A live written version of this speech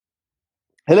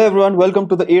Hello everyone, welcome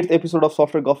to the 8th episode of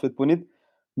Software Golf with Puneet.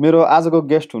 मेरो आजको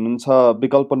guest हुनुहुन्छ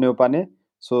विकल्प Neupane.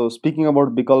 So speaking about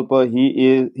Vikalpa, he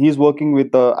is working with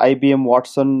the IBM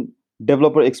Watson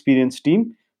developer experience team.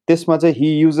 त्यसमा चाहिँ he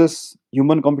uses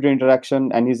human computer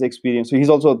interaction and his experience. So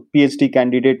he's also a PhD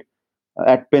candidate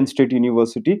at Penn State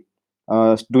University,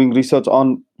 doing research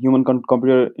on human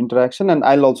computer interaction, and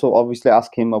I'll also obviously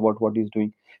ask him about what he's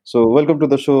doing. So welcome to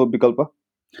the show, Vikalpa.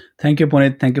 Thank you,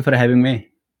 Puneet. Thank you for having me.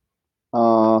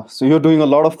 So you're doing a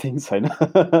lot of things, I know.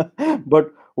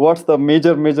 But what's the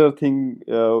major thing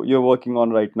you're working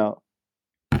on right now?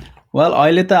 Well,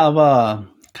 अहिले त अब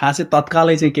खासै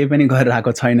तत्कालै चाहिँ केही पनि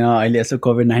गरिरहेको छैन. अहिले यसो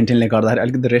COVID-19ले गर्दाखेरि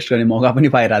अलिकति रेस्ट गर्ने मौका पनि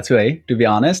पाइरहेको छु है, टु बी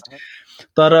अनेस्ट.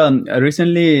 तर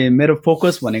रिसेन्टली मेरो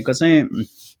फोकस भनेको चाहिँ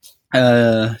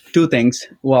two things.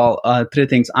 Well, three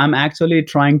things. I'm actually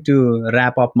trying to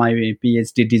wrap up my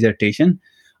PhD dissertation.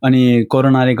 अनि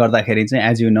कोरोनाले गर्दाखेरि चाहिँ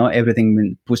as you know everything bin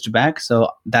pushed back, so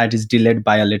that is delayed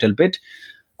by a little bit.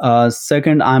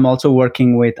 Second, I M also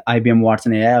working with IBM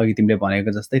Watson AI, अघि तिमीले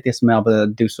भनेको जस्तै त्यसमा अब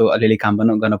दिउँसो अलिअलि काम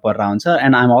पनि गर्न पर्ला हुन्छ.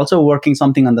 End I M also working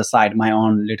something on the side, my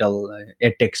own little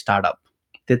edtech startup.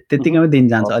 त्यतिकैमा दिन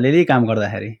जान्छ अलिअलि काम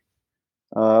गर्दाखेरि.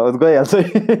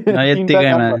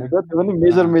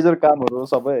 मेजर कामहरू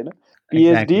सबै होइन.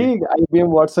 PhD, IBM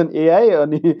Watson AI,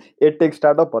 अनि एडटेक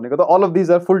स्टार्टअप भनेको त all of these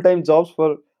are full-time jobs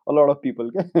for a lot of people.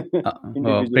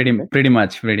 Pretty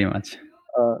much.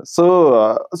 So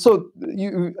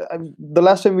the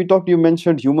last time we talked, you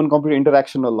mentioned human-computer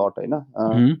interaction a lot, right?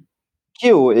 के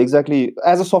हो exactly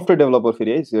as a software developer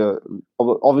फेरि है?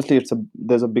 Obviously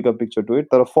there's a bigger picture to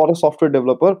it. तर for a software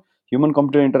developer,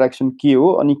 human-computer interaction के हो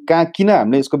अनि किन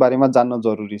हामीले यसको बारेमा जान्न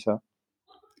जरुरी छ?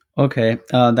 Okay,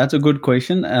 that's a good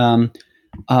question.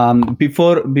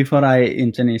 Before I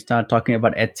start talking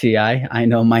about HCI, I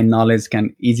know my knowledge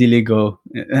can easily go,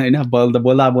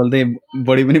 बोल्दा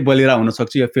बढी पनि बोलिरा हुन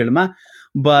सक्छु यो फिल्डमा.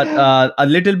 But a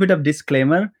little bit of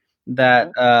disclaimer that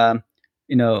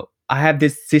I have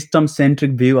this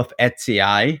system-centric view of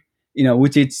HCI,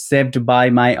 which is shaped by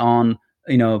my own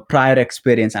prior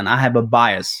experience, and I have a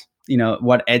bias.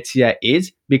 What HCI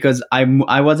is, because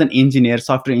I was an engineer,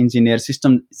 software engineer,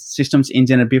 systems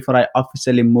engineer before I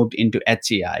officially moved into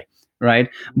HCI, right?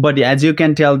 But as you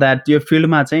can tell that your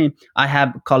field I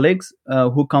have colleagues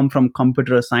who come from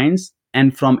computer science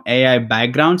and from AI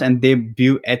backgrounds, and they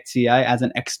view HCI as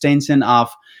an extension of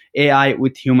AI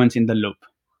with humans in the loop,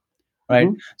 right?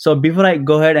 So before I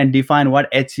go ahead and define what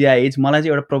HCI is, मलाई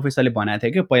चाहिँ एउटा प्रोफेसरले भनेको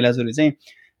थियो कि पहिला सुरु चाहिँ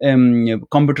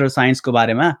computer साइन्सको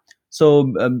बारेमा. So,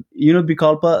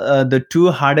 Vikalpa, the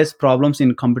two hardest problems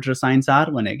in computer science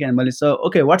are, so,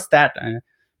 okay, what's that?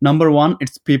 Number one,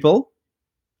 it's people.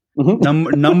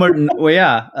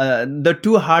 The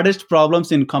two hardest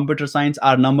problems in computer science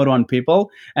are number one,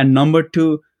 people, and number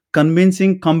two,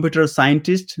 convincing computer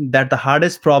scientists that the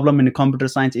hardest problem in computer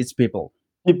science is people.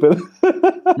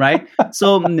 Right?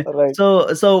 So, right.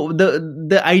 So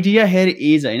the idea here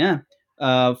is,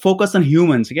 focus on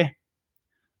humans, okay?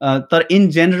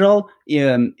 In general,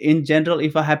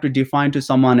 if I have to define to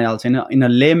someone else in a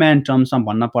layman terms,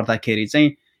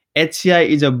 HCI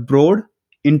is a broad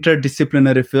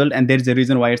interdisciplinary field, and there is a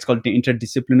reason why it's called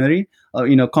interdisciplinary.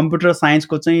 Computer science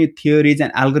theories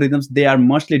and algorithms, they are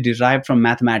mostly derived from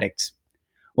mathematics,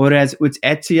 whereas with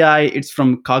HCI it's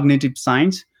from cognitive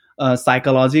science,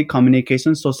 psychology,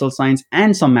 communication, social science,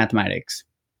 and some mathematics,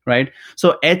 right?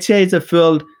 So HCI is a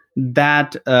field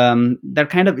that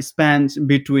kind of spans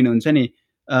between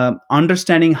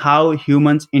understanding how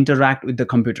humans interact with the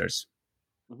computers.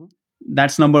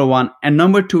 That's number one. And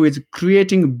number two is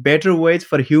creating better ways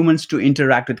for humans to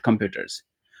interact with computers.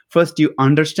 First you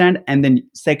understand, and then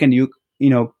second you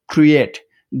create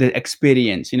the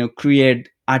experience, create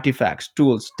artifacts,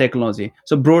 tools, technology.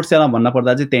 So broad सेलमा भन्न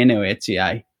पर्दा चाहिँ त्यही नै हो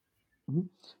HCI.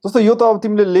 जस्तो यो त अब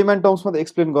तिमीले लेमन टर्म्समा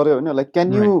एक्सप्लेन गर्यौ हैन, लाइक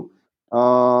क्यान यु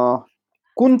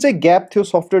कुन चाहिँ ग्याप थियो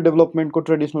सफ्टवेयर डेभलपमेन्टको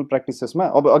ट्रेडिसनल प्र्याक्टिसेसमा?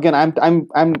 अब अगेन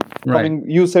आइम coming,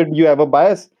 you said you have a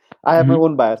bias, I have my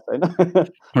own बायस हैन.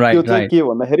 त्यो चाहिँ के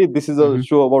भन्दाखेरि this is a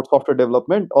so about software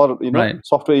development or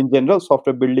software in general,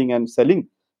 software building and selling.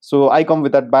 So I come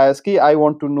with that bias कि I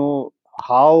want to know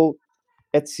how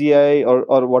HCI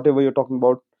or whatever you're talking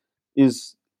about is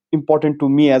important to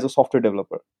me as a software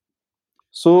developer.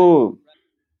 So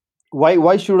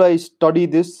why should I study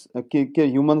this?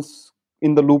 Humans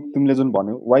in the loop,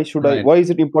 why is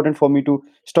it important for me to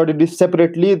study this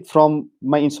separately from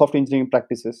my software engineering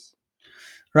practices?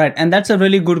 Right, and that's a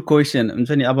really good question.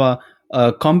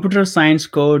 Computer science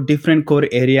different core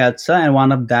areas, and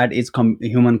one of that is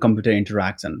human computer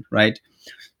interaction, right?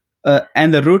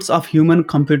 And the roots of human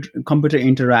computer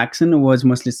interaction was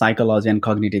mostly psychology and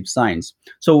cognitive science.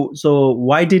 So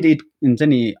why did it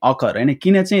occur? And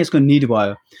किन चाहिँ यसको need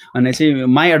भयो भने चाहिँ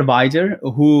my advisor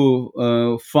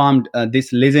who formed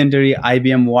this legendary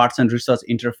IBM Watson research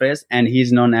interface, and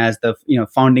he's known as the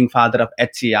founding father of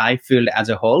HCI field as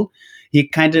a whole. He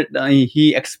kind of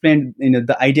he explained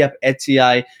the idea of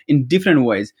HCI in different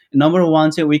ways. Number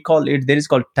one, say we call it, there is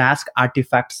called task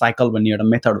artifact cycle भन्ने एउटा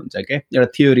method हुन्छ के एउटा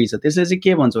theory छ. त्यसले चाहिँ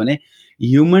के भन्छ भने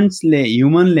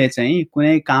ह्युमनले चाहिँ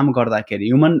कुनै काम गर्दाखेरि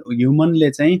ह्युमनले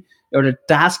चाहिँ एउटा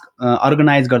टास्क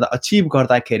अर्गनाइज गर्दा अचिभ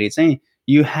गर्दाखेरि चाहिँ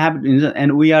you have,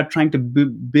 and we are trying to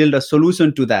build a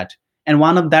solution to that, and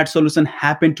one of that solution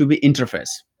happened to be interface.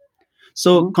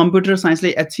 So computer science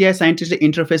ले HCI scientist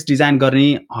interface design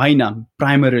गर्ने हैन.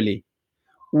 Primarily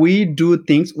we do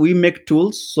things, we make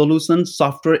tools, solutions,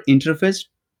 software interface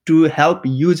to help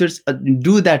users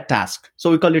do that task. So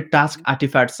we call it task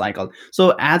artifact cycle.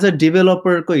 So as a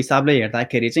developer को हिसाबले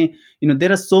हेर्दाखेरि चाहिँ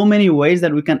there are so many ways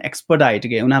that we can expedite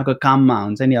के उनीहरुको काममा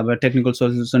हुन्छ नि अब टेक्निकल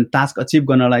सोल्युसन टास्क अचिभ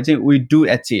गर्नलाई चाहिँ we do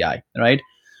HCI, right?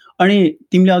 अनि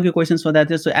तिमीले अघि क्वेसन सोधा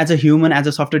थियो, so as a human as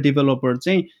a software developer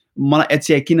चाहिँ मलाई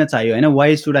HCI किन चाहियो होइन,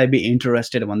 why should I be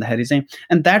interested भन्दाखेरि चाहिँ,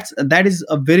 and that is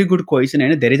a very good question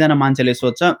होइन, धेरैजना मान्छेले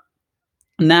सोध्छ.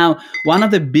 Now, one of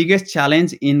the biggest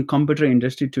challenge in computer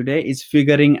industry today is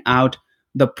figuring out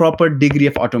the proper degree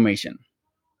of automation,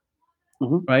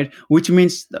 right? Which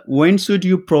means when should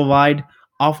you provide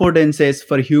affordances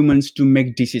for humans to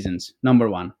make decisions,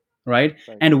 number one, right?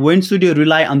 And when should you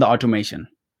rely on the automation?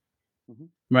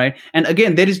 Right? And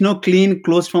again, there is no clean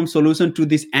closed form solution to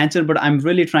this answer, but I'm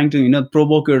really trying to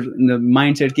provoke your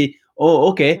mindset कि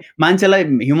okay, मान्छेलाई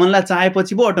ह्युमनलाई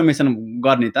चाहेपछि पो automation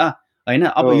गर्ने त हैन,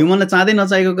 अब ह्युमनलाई चाहदै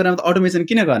नचाहेको कुरामा त automation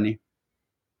किन गर्ने,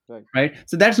 right?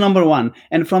 So that's number one.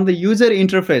 And from the user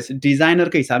interface designer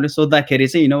को हिसाबले सोध्दाखेरि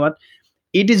चाहिँ, you know what,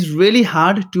 it is really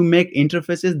hard to make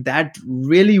interfaces that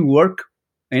really work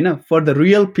for the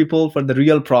real people, for the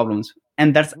real problems,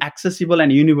 and that's accessible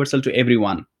and universal to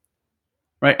everyone.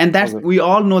 Right, and that's we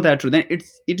all know that truth. Then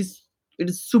it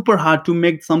is super hard to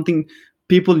make something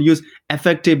people use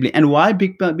effectively. And why?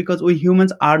 Because we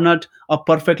humans are not a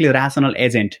perfectly rational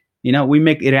agent. We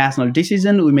make irrational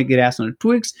decisions, we make irrational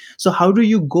tweaks. So how do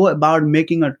you go about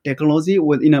making a technology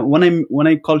with when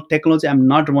I call technology, I'm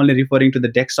not only referring to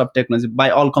the desktop technology,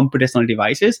 by all computational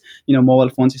devices, mobile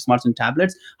phones, smartphones,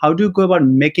 tablets. How do you go about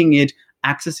making it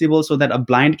accessible so that a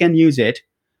blind can use it,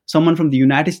 someone from the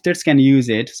United States can use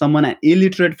it, someone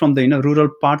illiterate from the rural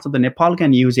parts of the Nepal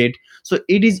can use it? So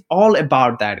it is all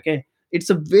about that. Okay, it's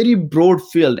a very broad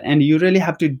field, and you really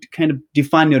have to kind of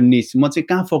define your niche. म चाहिँ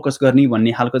कहाँ focus गर्ने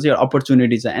भन्ने खालको चाहिँ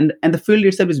opportunity छ, and the field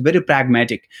itself is very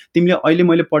pragmatic. तिमीले अहिले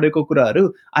मैले पढेको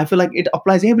कुराहरू, I feel like it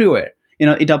applies everywhere.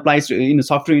 It applies to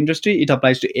software industry, it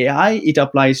applies to AI, it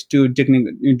applies to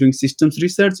doing systems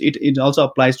research, it also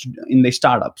applies to in the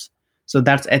startups. So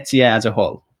that's HCI as a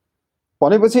whole.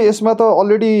 भनेपछि यसमा त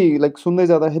already like सुन्दै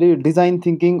जाँदाखेरि design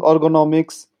thinking,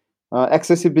 अर्गोनोमिक्स,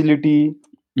 accessibility,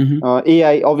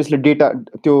 AI, obviously data,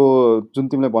 त्यो जुन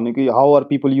तिमीले भन्यो कि how are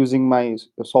people using my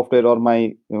software अर माई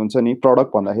हुन्छ नि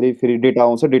प्रडक्ट भन्दाखेरि फेरि डेटा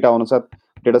आउँछ, डेटा अनुसार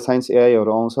डेटा साइन्स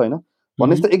एआईहरू आउँछ होइन,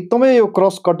 भनेपछि त एकदमै यो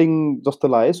क्रस कटिङ जस्तो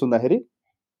लाग्यो सुन्दाखेरि.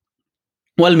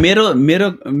 Well, मेरो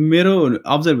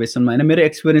observationमा होइन, मेरो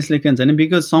एक्सपिरियन्सले के हुन्छ भने,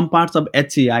 because some parts of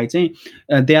HCI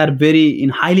चाहिँ they are very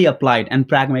highly applied and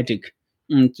pragmatic.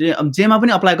 जेमा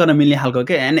पनि अप्लाई गर्न मिल्ने खालको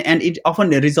के, and it often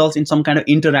results in some kind of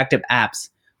interactive apps,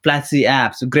 flashy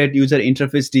apps, great user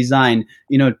interface design,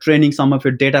 training some of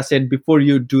your data set before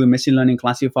you do a machine learning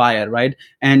classifier, right?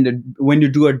 And when you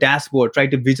do a dashboard, try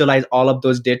to visualize all of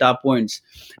those data points,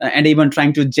 and even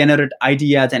trying to generate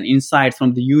ideas and insights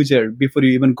from the user before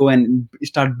you even go and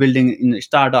start building in a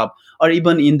startup, or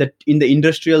even in the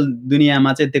industrial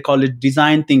दुनियाँमा चाहिँ they call it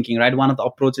design thinking, right? One of the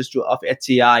approaches of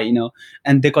HCI,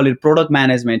 and they call it product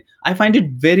management. I find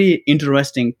it very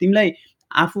interesting. तिमीलाई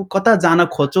आफू कता जान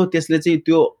खोज्छौ त्यसले चाहिँ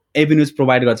त्यो Avenues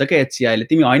provide गर्छ क्या HCIले.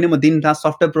 तिमी होइन म दिनरात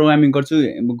सफ्टवेयर प्रोग्रामिङ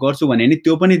गर्छु भने नि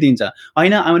त्यो पनि दिन्छ,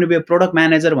 होइन आई want to be a product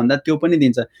manager भन्दा त्यो पनि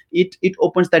दिन्छ. इट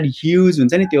ओपन्स द्याट ह्युज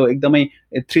हुन्छ नि, त्यो एकदमै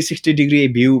 360 डिग्री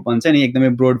भ्यू भन्छ नि, एकदमै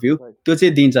ब्रोड भ्यू, त्यो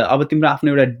चाहिँ दिन्छ. अब तिम्रो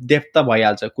आफ्नो एउटा डेप्थ त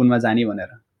भइहाल्छ कुनमा जाने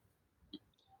भनेर.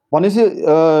 भनेपछि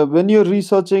when you're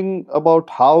researching about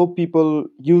how people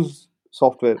use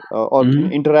software or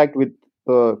interact with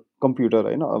the computer,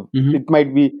 होइन, it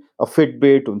might be a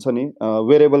Fitbit हुन्छ नि,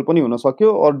 वेरेबल पनि हुन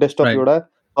सक्यो, or डेस्कटप एउटा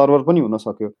सर्भर पनि हुन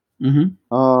सक्यो.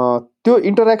 त्यो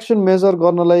इन्टरेक्सन मेजर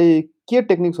गर्नलाई के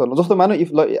टेक्निक्सहरू, जस्तो मानौ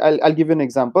if I'll give you an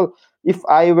example. If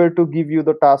I were to give you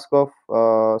the task of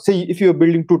say if you are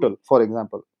building Tootle for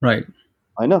example, right,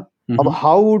 होइन,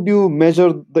 how would you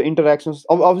measure the interactions?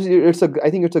 Obviously, I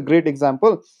think it's a great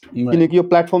example. Right. Your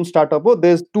platform startup,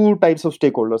 there's two types of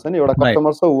stakeholders. And Right.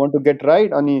 customers who want to get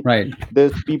right, and Right.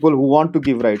 there's people who want to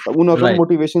give right. Right.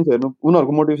 Motivation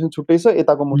छुट्टै छ,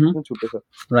 यताको motivation छुट्टै छ.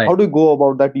 Right. How do you go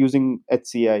about that using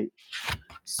HCI?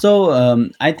 So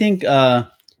I think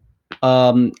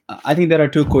there are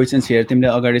two questions here. तिमीले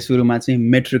अगाडि सुरुमा चाहिँ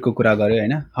मेट्रिकको कुरा गर्यो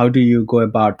हैन. How do you go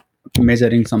about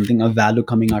measuring something, a value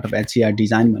coming out of HCI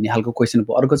design भन्ने खालको question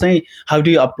हो. अर्को चाहिँ how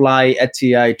do you apply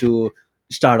HCI to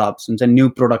startups and new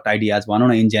product ideas भनौँ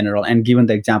न in general, and given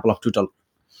the example of Tutal.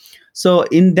 So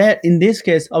in this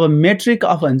case, our metric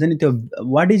of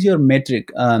what is your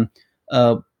metric?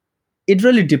 It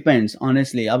really depends,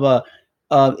 honestly.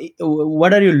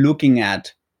 What are you looking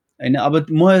at? And our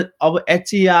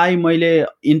HCI,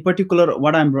 in particular,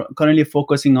 what I'm currently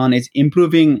focusing on is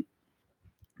improving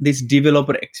this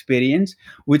developer experience,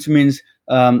 which means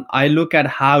I look at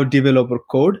how developer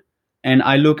code, and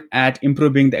I look at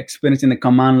improving the experience in the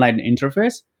command line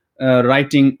interface,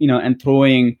 writing, and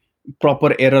throwing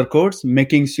proper error codes,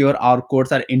 making sure our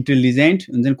codes are intelligent.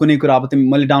 And then कुनै कुरा अब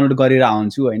मैले download गरिरहेको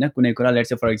हुन्छु हैन, कुनै कुरा, let's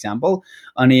say for example,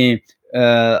 अनि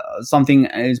something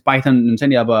is Python हुन्छ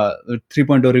नि, अब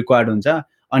 3.0 required हुन्छ,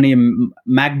 अनि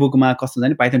म्याकबुकमा कस्तो छ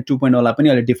नि Python 2.0 लाई पनि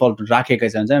अहिले डिफल्ट राखेकै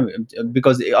छ हुन्छ,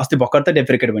 बिकज अस्ति भर्खर त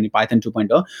डेप्रिकेट भयो नि Python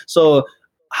 2.0. So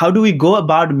how do we go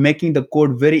about making the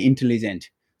code very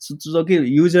intelligent? So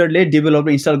userले developer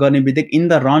install गर्ने बित्तिकै in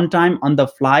the runtime on the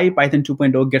fly Python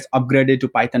 2.0 gets upgraded to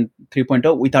Python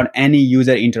 3.0 without any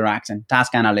user interaction,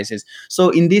 task analysis. So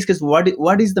in this case,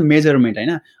 what is the measurement?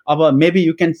 Maybe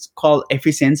you can call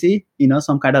efficiency,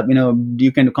 some kind of,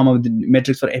 you can come up with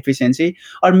metrics for efficiency,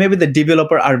 or maybe the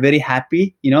developer are very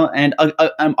happy, and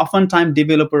oftentimes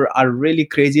developer are really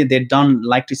crazy. They don't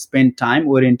like to spend time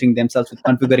orienting themselves with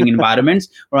configuring environments,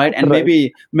 right? And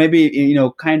maybe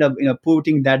kind of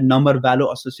putting that number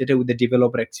value associated with the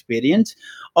developer experience,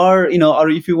 or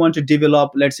if you want to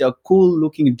develop, let's say, a cool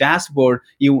looking dashboard,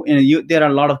 there are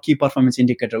a lot of key performance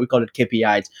indicator, we call it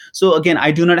KPIs. So again,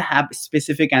 I do not have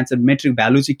specific answer metric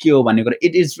value चाहिँ के हो भन्ने कुरा.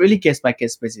 It is really case by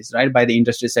case basis, right, by the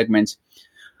industry segments.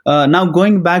 Now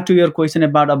going back to your question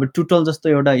about अब Tutal जस्तो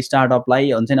एउटा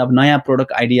स्टार्टअपलाई हुन्छ नि, अब नयाँ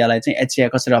प्रोडक्ट आइडियालाई चाहिँ HCI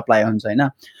कसरी अप्लाई हुन्छ हैन.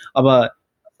 अब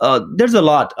there's a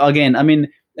lot. Again, I mean,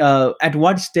 at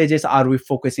what stages are we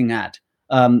focusing at?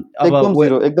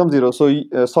 Ekdam zero. So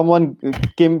someone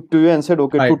came to you and said,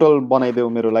 okay, Tutal बनाइदेऊ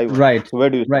मेरो लागि. Right. So where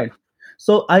do you start? Right.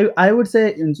 So I would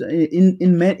say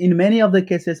in many of the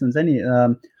cases हुन्छ नि,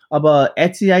 अब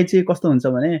HCI चाहिँ कस्तो हुन्छ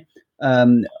भने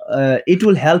it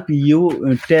will help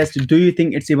you test, do you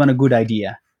think it's even a good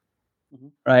idea?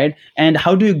 Right? And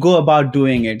how do you go about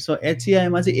doing it? So HCI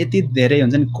मा चाहिँ यति धेरै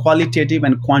हुन्छ नि qualitative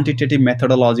and quantitative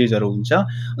methodologies हरु हुन्छ,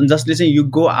 and जसले चाहिँ you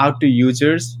go out to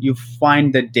users, you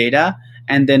find the data,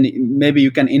 and then maybe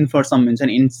you can infer some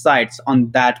insights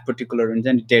on that particular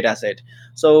data set.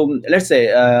 So let's say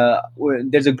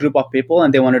there's a group of people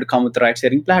and they wanted to come with the ride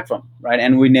sharing platform, right?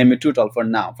 And we name it Tutal for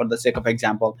now, for the sake of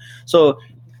example. So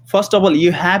first of all,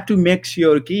 you have to make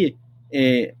sure that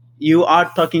you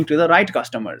are talking to the right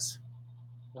customers.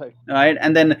 Right?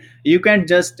 And then you can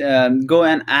just go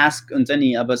and ask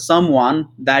about someone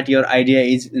that your idea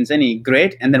is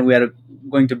great, and then we are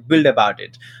going to build about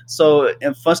it. So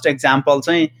first example,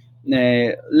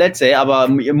 let's say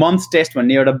about mom's test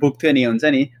भन्ने एउटा book थियो नि, हुन्छ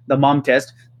नि, the mom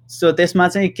test. So त्यसमा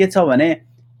चाहिँ के छ भने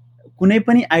कुनै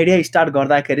पनि आइडिया स्टार्ट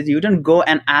गर्दाखेरि you don't go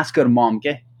and ask your mom,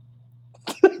 okay?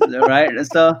 Right?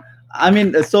 So I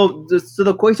mean, so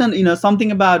the question,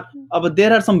 something about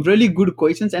there are some really good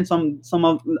questions and some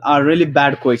of are really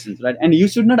bad questions, right? And you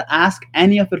should not ask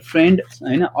any of your friend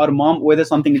or mom whether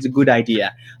something is a good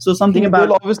idea. So something about,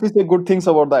 they'll obviously say good things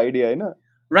about the idea,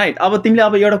 right? अब तिमीले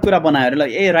अब एउटा कुरा बनाएर ल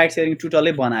ए right sharing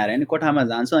टुटलै बनाएर हैन कोठामा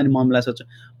जान्छ अनि ममलाई सोध्छ,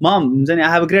 मम हुन्छ नि,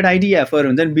 I have a great idea फर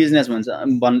हुन्छ नि बिजनेस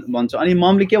भन्छ, अनि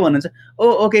ममले के भन्नुहुन्छ,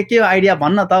 ओ ओके के आइडिया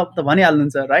भन्न त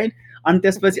भनिहाल्नुहुन्छ, राइट? अनि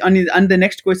त्यसपछि अनि द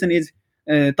नेक्स्ट क्वेसन इज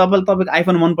तपाईँको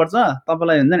आइफोन मनपर्छ,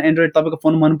 तपाईँलाई हुन्छ नि एन्ड्रोइड तपाईँको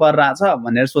फोन मन परिरहेछ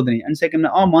भनेर सोध्ने, अनि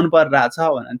सेकेन्डमा मन परिरहेछ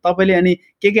भने तपाईँले अनि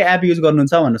के एप युज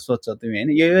गर्नुहुन्छ भनेर सोध्छ तिमी हैन.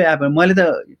 यो एप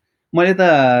मैले त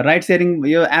राइट सेयरिङ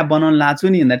यो एप बनाउन लाग्छु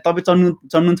नि, तपाईँ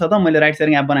चढ्नुहुन्छ त मैले राइट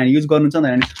सेयरिङ एप बनाएर युज गर्नुहुन्छ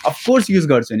भने अफकोर्स युज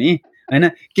गर्छु नि हैन,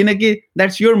 किनकि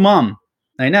द्याट्स योर मम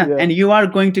हैन, and you are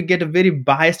going to get a very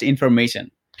biased information.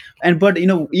 And but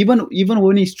even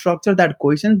when you structure that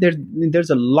question, there's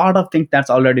a lot of things that's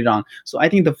already wrong. So I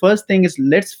think the first thing is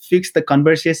let's fix the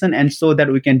conversation, and so that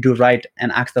we can do right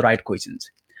and ask the right questions,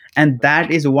 and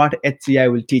that is what HCI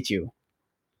will teach you,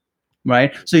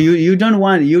 right? So you don't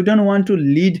want to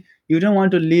lead,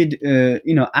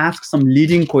 ask some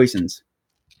leading questions,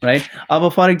 right?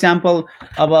 For example,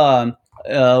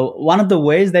 one of the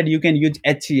ways that you can use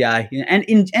HCI, and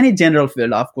in any general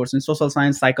field, of course, in social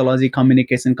science, psychology,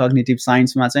 communication, cognitive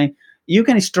science, you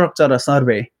can structure a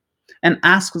survey and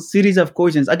ask a series of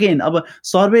questions. Again,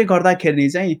 survey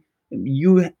गर्दाखेरि चाहिँ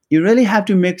you really have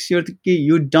to make sure that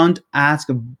you don't ask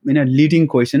leading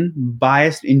question,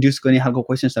 bias induce गर्ने खालको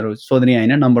क्वेशन्सहरू सोध्ने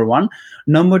हैन, number 1.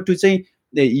 Number 2 चाहिँ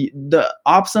the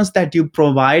options that you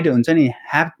provide हुन्छ नि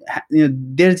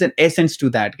there is an essence to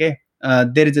that, okay?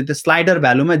 There is the slider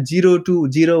value मा 0 to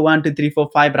 0 1 2 3 4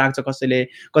 5 राख्छ कसैले,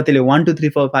 कतिले 1 2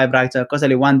 3 4 5 राख्छ,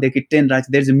 कसैले 1 देखि 10 राख्छ.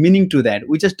 There is a meaning to that.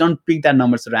 We just don't pick that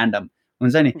numbers random.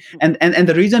 And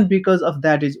the reason because of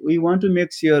that is we want to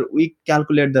make sure we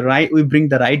calculate we bring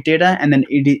the right data, and then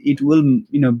it will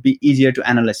be easier to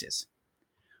analysis.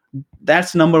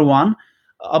 That's number 1.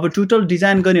 Total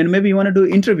design गर्ने, maybe you want to do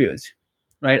interviews,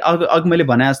 right?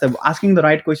 Asking the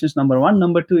right questions, number 1.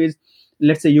 Number 2 is,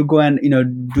 let's say you go and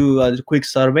do a quick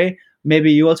survey.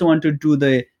 Maybe you also want to do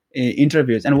the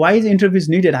interviews. And why is interviews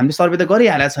needed? हामीले सर्वे त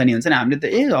गरिहालेको छ नि, हुन्छ नि, हामीले त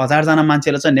 1000 जना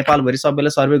मान्छेलाई चाहिँ नेपालभरि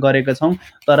सबैलाई सर्वे गरेका छौँ,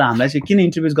 तर हामीलाई चाहिँ किन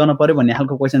इन्टरभ्युज गर्न पर्यो भन्ने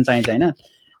खालको क्वेशन चाहिन्छ हैन.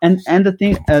 And the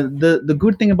thing, the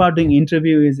good thing about doing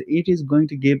interview is it is going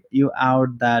to give you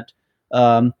out that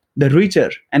the richer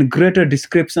and greater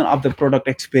description of the product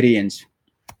experience,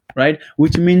 right?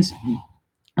 Which means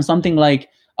something like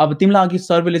अब तिमीलाई अघि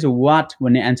सर्वेले चाहिँ what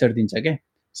भन्ने answer दिन्छ के.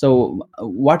 So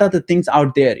what are the things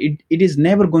out there? It is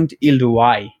never going to yield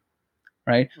why,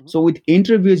 right? So with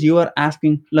interviews you are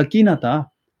asking ल किन त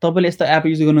तपाईले यस्तो एप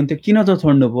युज गर्नुहुन्थ्यो, किन त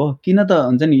छोड्नु भयो, किन त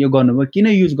हुन्छ नि यो गर्नुभयो, किन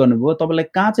युज गर्नुभयो, तपाईलाई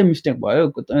कहाँ चाहिँ मिस्टेक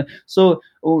भयो. So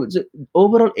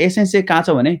overall essence चाहिँ कहाँ छ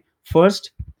भने,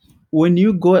 first when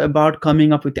you go about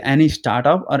coming up with any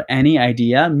startup or any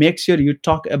idea, make sure you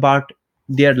talk about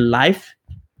their life,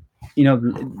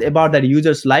 about that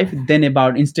user's life, then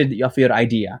about instead of your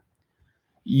idea.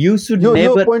 You should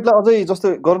never point ला अझै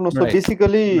जस्तो गर्नुस्. So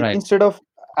basically instead of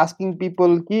asking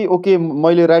people कि okay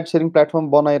मैले ride sharing platform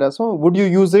बनाइरा छु, would you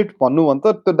use it भन्नु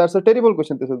भन्छ, that's a terrible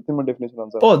question. त्यसो तिम्रो डेफिनेसन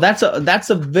हुन्छ. Oh, that's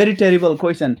a very terrible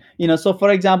question. So for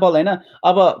example हैन,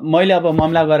 अब मैले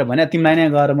ममला गरे भने तिमीलाई नै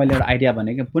गएर मैले एउटा आइडिया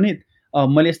भने कि पुनित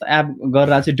मैले यस्तो एप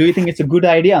गरेर चाहिँ do you think it's a good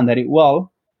idea भन्दाखेरि,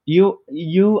 well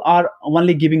you are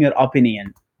only giving your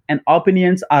opinion, and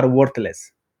opinions are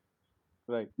worthless.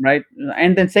 Right.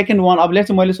 And then second one, अब let's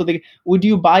say मैले सोधेँ would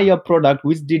you buy a product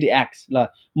which did X. ल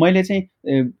मैले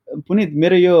चाहिँ पुनित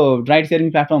मेरो यो ride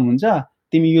sharing platform हुन्छ,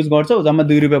 तिमी युज गर्छौ, जम्मा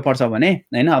 2 रुपैयाँ पर्छ भने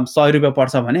हैन, अब 100 रुपैयाँ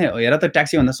पर्छ भने हेर त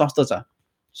ट्याक्सी भन्दा सस्तो छ.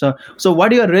 So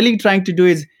what you are really trying to do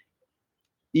is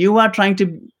you are trying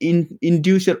to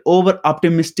induce your over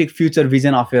optimistic future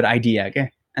vision of your idea, okay?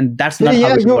 And that's not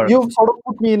how it works. You sort of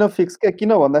put me in a fix. किन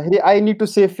भन्दाखेरि I need to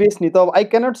say face नि त, I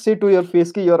cannot say to your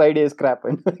face कि your idea is crap.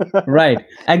 Right,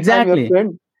 exactly.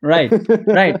 Right.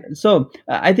 So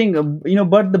I think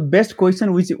but the best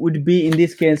question which would be in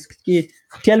this case,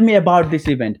 tell me about this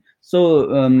event. So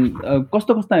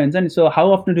कस्तो हुन्छ नि, so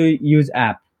how often do you use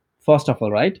app, first of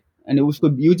all, right? अनि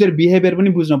उसको user behaviour पनि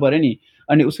बुझ्नु पर्यो नि,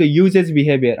 अनि उसको युजेज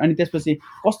बिहेभियर, अनि त्यसपछि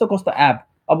कस्तो एप.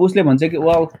 अब उसले भन्छ कि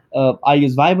well I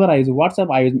use Viber, I use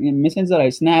WhatsApp, I use Messenger, I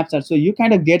use Snapchat. So you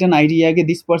kind of get an idea कि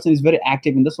this person is very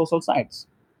active in the social sites,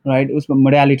 right? उसको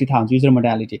modality थाहा हुन्छ, user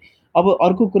modality. अब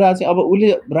अर्को कुरा चाहिँ अब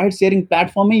उसले राइड शेयरिङ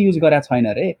प्लेटफर्मै युज गरेको छैन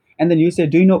रे, and then you say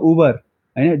do you know Uber,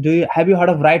 Hahn, have you heard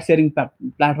of ride sharing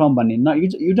platform भन्ने, no,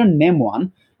 you don't name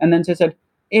one, and then said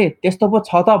त्यस्तो पो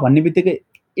छ त भन्ने बित्तिकै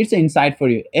it's an insight for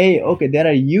you. Okay, there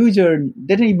are users,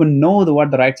 they don't even know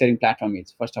what the ride sharing platform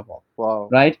is, first of all. Wow.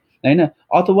 Right? हैन,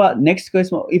 अथवा next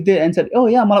क्वेसनमा if they answer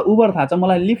yeah मलाई उबर थाहा छ,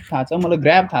 मलाई लिफ्ट थाहा छ, मलाई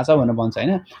ग्र्याब थाहा छ भनेर भन्छ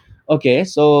हैन. Okay,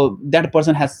 so that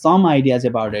person has some ideas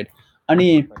about it.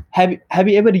 अनि have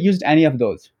you ever used any of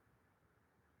those?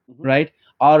 Right?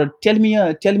 Or tell me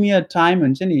a time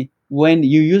हुन्छ नि when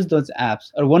you use those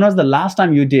apps, or when was the last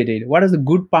time you did it? What is the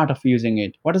good part of using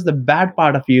it? What is the bad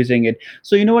part of using it?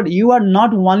 So you know what, you are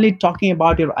not only talking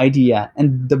about your idea,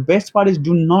 and the best part is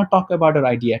do not talk about your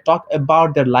idea, talk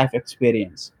about their life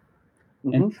experience.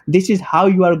 And this is how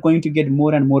you are going to get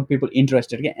more and more people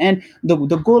interested, okay? And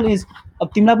the goal is अब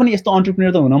तिमीलाई पनि यस्तो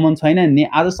entrepreneur त हुन मन छैन नि,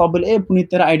 आज सबैले पुनी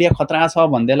तेरो आइडिया खतरा छ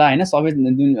भन्देला हैन, सबै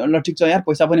ल ठिक छ यार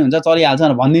पैसा पनि हुन्छ चलिहाल्छ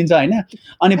भनेर भनिदिन्छ हैन.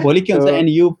 अनि भोलि के हुन्छ, and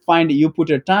you put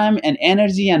your time and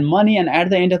energy and money, and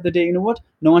at the end of the day, you know what,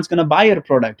 no one's going to buy your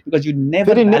product because you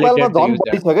never नेपालमा झन्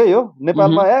बढी छ के यो.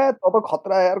 नेपालमा तब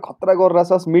खतरा यार खतरा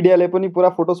गरिराछस्, मिडियाले पनि पुरा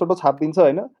फोटो छापिदिन्छ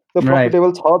हैन, त्यो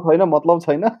प्रफिटेबल छ छैन मतलब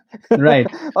छैन. राइट.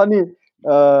 अनि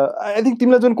आई थिंक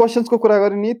तिमीले जुन क्वेशन्सको कुरा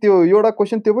गरे नि, त्यो एउटा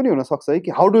क्वेशन त्यो पनि हुन सक्छ है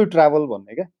कि हाउ डु यु ट्राभल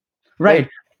भन्ने क्या. Right.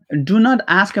 do not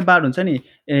ask about हुन्छ नि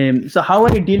so how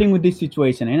are you dealing with this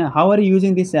situation होइन how are you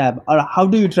using this app or how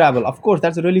do you travel. Of course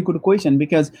that's a really good question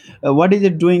because what is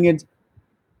it doing it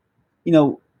you know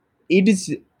it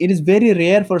is very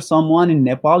rare for someone in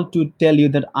Nepal to tell you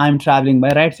that I'm traveling by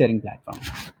ride sharing platform,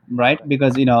 right?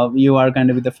 Because you are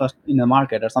kind of with the first in the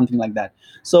market or something like that.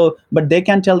 So but they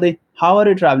can tell the how are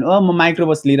you traveling. म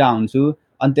microbus लिएर आउँछु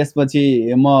अनि त्यसपछि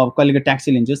म कहिलेको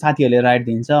taxi लिन्छु साथीहरूले ride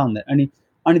दिन्छ अनि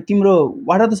अनि तिम्रो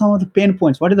what are the some of the pain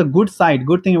points what is the good side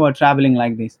good thing about traveling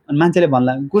like this अनि मान्छेले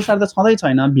भन्ला गुड साइड त छँदै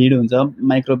छैन भिड हुन्छ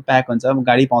माइक्रो प्याक हुन्छ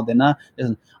गाडी पाउँदैन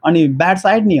अनि ब्याड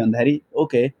साइड नि भन्दाखेरि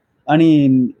ओके अनि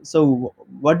सो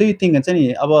वाट डु यु थिङ्क हुन्छ नि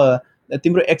अब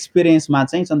तिम्रो एक्सपिरियन्समा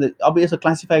चाहिँ अब यसो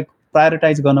क्लासिफाई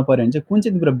प्रायोरिटाइज गर्न पऱ्यो भने चाहिँ कुन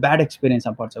चाहिँ तिम्रो ब्याड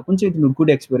एक्सपिरियन्समा पर्छ कुन चाहिँ तिम्रो गुड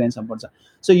एक्सपिरियन्समा पर्छ.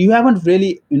 सो यु haven't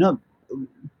really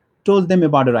told them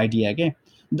about your idea के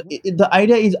द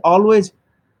आइडिया इज अलवेज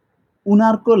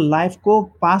उनीहरूको लाइफको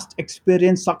पास्ट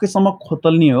एक्सपिरियन्स सकेसम्म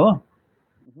खोतल्ने हो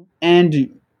and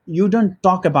you don't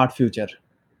talk about future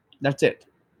that's it.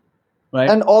 Right.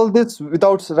 And all this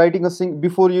without writing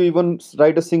before you even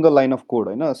write a single line of code,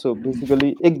 right? So basically,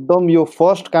 ekdam your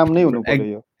first काम नै हुनु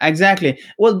पर्यो. Exactly.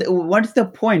 Well, what is the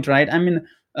point, right? I mean,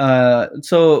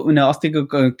 so अस्तिको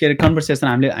के conversation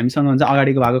हामीसँग हुन्छ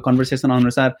अगाडिको भएको कन्भर्सेसन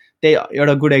अनुसार त्यही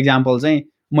एउटा गुड एक्जाम्पल चाहिँ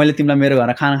मैले तिमीलाई मेरो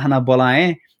घर खाना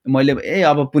बोलाएँ मैले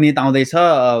अब पुनित आउँदैछ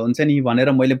हुन्छ नि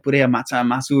भनेर मैले पुरै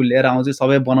मासु लिएर आउँछु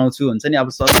सबै बनाउँछु हुन्छ नि अब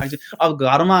सबै खान्छु अब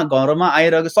घरमा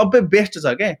आइरहेको सबै बेस्ट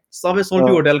छ के सबै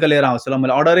सोल्टी होटलको लिएर आउँछु ल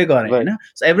मैले अर्डरै गरेँ होइन.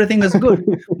 So everything is good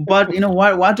but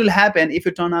what will happen if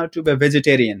you turn out to be a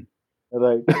vegetarian,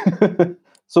 right?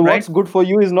 So what's good for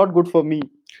you is not good for me.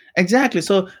 Exactly.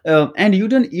 So and you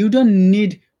don't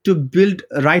need to build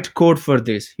right code for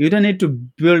this. You don't need to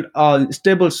build a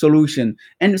stable solution.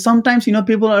 And sometimes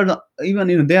people are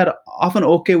even they are often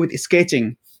okay with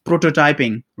sketching,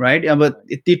 prototyping, right? But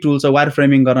the tools are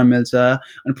wireframing garna milcha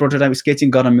and prototype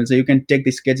sketching garna milcha. You can take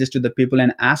the sketches to the people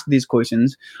and ask these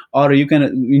questions, or you can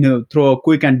throw a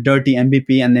quick and dirty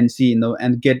MVP and then see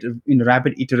and get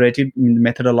rapid iterative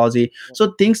methodology.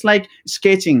 So things like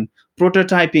sketching,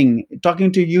 prototyping,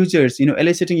 talking to users,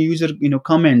 eliciting user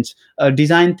comments,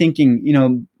 design thinking,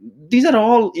 these are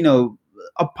all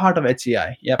a part of HCI.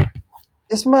 Yep.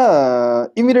 यसमा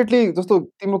immediately जस्तो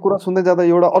तिम्रो कुरा सुन्दै जाँदा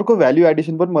एउटा अर्को भ्याल्यु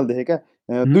Edison पनि मैले देखेँ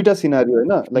क्या दुईटा सिनारियो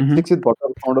होइन लाइक शिक्षित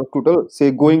भट्टर फाउन्डर टुटल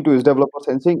से going to his developers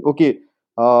and saying okay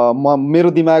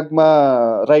मेरो दिमागमा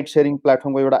राइड शेयरिङ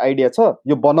प्लेटफर्मको एउटा आइडिया छ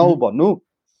यो बनाऊ भन्नु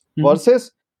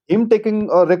versus him taking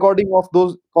a recording of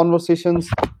those conversations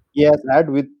he has had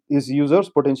with his users,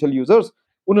 potential users,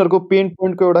 उनीहरूको पेन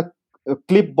पोइन्टको एउटा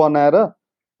क्लिप बनाएर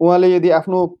उहाँले यदि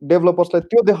आफ्नो डेभलपर्सलाई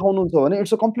त्यो देखाउनुहुन्छ भने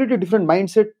it's a completely different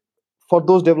mindset for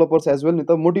those developers as well नि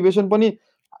त मोटिभेसन पनि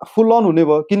फुल अन हुने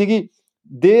भयो किनकि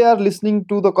they are listening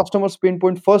to the customers pain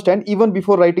point first and even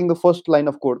before writing the first line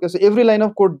of code so every line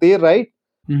of code they write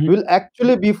will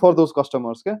actually be for those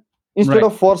customers क्या instead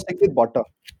of for Shikshit Bhatt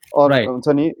or हुन्छ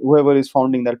नि whoever is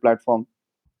founding that platform.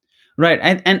 Right,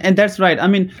 and that's right. I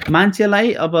mean,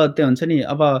 मान्छेलाई अब त्यो हुन्छ नि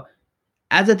अब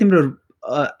as a तिम्रो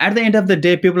at the end of the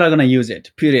day people are going to use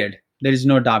it, period. There is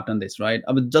no doubt on this, right?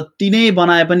 अब जति नै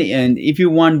बनाए पनि and if you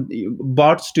want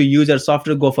bots to use your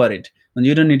software, go for it. And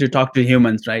you don't need to talk to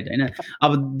humans, right? And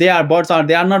they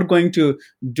are not going to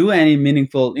do any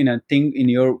meaningful thing in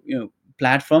your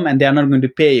platform, and they are not going to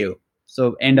pay you.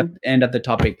 So end of the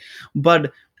topic.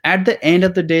 But at the end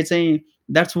of the day,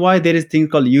 that's why there is thing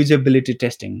called usability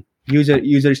testing,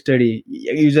 user study,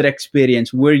 user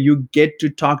experience, where you get to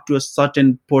talk to a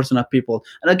certain portion of people.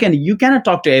 And again, you cannot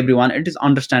talk to everyone. It is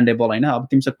understandable. I know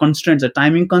things are constraints,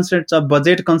 timing constraints,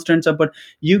 budget constraints, but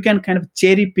you can kind of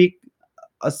cherry pick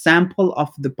a sample of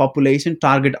the population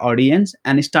target audience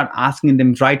and start asking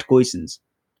them right questions,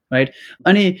 right?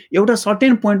 अनि एउटा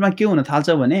certain point मा के हुन थाल्छ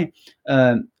भने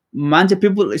मान्छे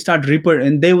people start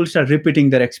and they will start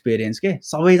repeating their experience के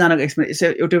सबैजनाको experience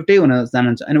एउटै हुन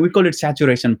जान्छ and we call it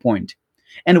saturation point.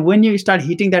 And when you start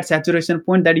hitting that saturation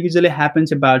point, that usually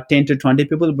happens about 10 to 20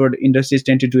 people, but industries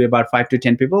tend to do about 5 to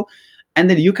 10 people. And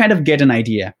then you kind of get an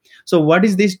idea. So what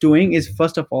is this doing is,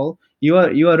 first of all, you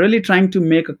are really trying to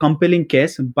make a compelling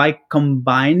case by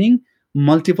combining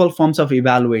multiple forms of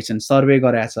evaluation, survey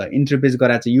garecha, interface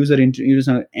garecha, user,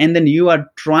 and then you are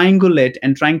triangulate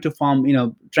and trying to form,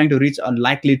 trying to reach a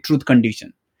likely truth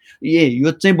condition.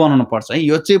 यो चाहिँ बनाउनु पर्छ है,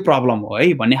 यो चाहिँ problem हो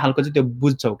है भन्ने खालको चाहिँ त्यो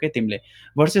बुझ्छौ के तिमीले.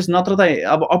 भर्सेस नत्र त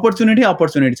अब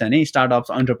अपर्च्युनिटी छ नि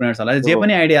स्टार्टअप्स एन्टरप्रेन्योर्सहरूलाई जे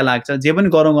पनि आइडिया लाग्छ, जे पनि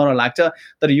गरौँ लाग्छ,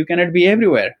 तर you cannot be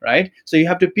everywhere, right? So you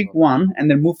have to pick one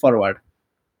and then move forward.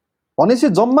 भनेपछि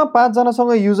जम्मा 5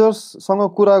 जनासँग युजर्ससँग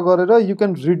कुरा गरेर यु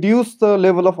क्यान reduce the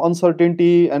level of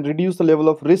uncertainty end reduce the level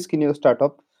of risk in your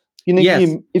startup.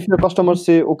 किनकि if your customers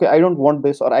say okay I don't want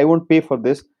this or I won't pay for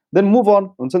this, then move on.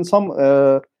 हुन्छ नि, some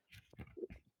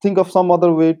think of some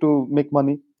other way to make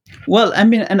money. Well, I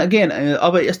mean, and again,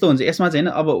 अब यस्तो हुन्छ यसमा चाहिँ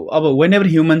हैन, अब whenever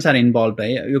humans are involved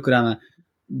है यो कुरामा,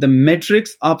 the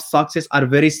metrics of success are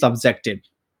very subjective,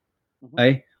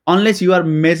 right? Unless you are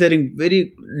measuring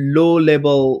very low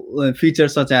level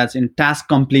features such as in task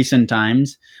completion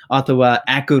times, अथवा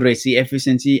accuracy,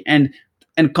 efficiency, and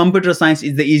computer science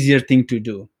is the easier thing to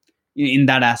do in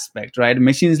that aspect, right?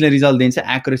 Machines le result दिन्छ,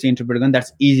 accuracy interpret गर्न,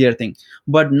 that's easier thing.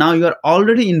 But now you are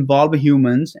already involved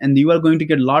humans and you are going to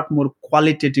get a lot more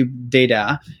qualitative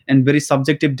data and very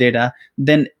subjective data.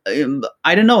 Then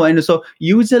I don't know, and so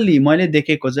usually मैले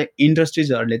देखेको चाहिँ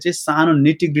इन्डस्ट्रिजहरूले चाहिँ सानो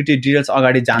nitty gritty details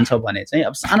अगाडि जान्छ भने चाहिँ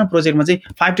अब सानो प्रोजेक्टमा चाहिँ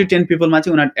 5 to 10 पिपलमा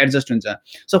चाहिँ उनीहरू एडजस्ट हुन्छ.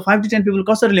 सो 5 to 10 पिपल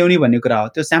कसरी ल्याउने भन्ने कुरा हो,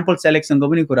 त्यो स्याम्पल सेलेक्सनको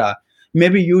पनि कुरा हो.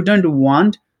 Maybe you don't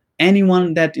want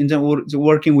anyone that is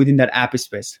working within that app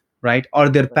space, right? Or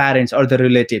their parents or their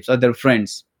relatives or their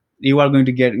friends. You are going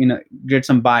to get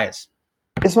some bias.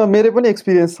 यसमा मेरो पनि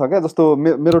एक्सपिरियन्स छ क्या, जस्तो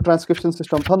मेरो ट्रान्सक्रिप्सन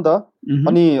सिस्टम छ नि त,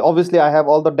 अनि obviously I have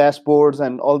all the dashboards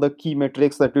and all the key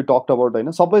metrics that we talked about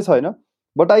होइन, सबै छ होइन,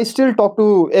 but I still talk to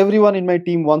everyone in my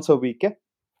team once a week क्या.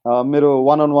 मेरो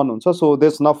one on one हुन्छ. So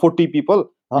there's now 40 people.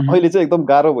 अहिले चाहिँ एकदम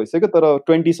गाह्रो भइसक्यो, तर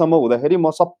 20 सम्म हुँदाखेरि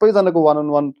म सबैजनाको one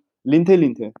on one लिन्थेँ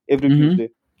every Tuesday.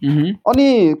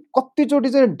 अनि कतिचोटि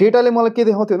चाहिँ डेटाले मलाई के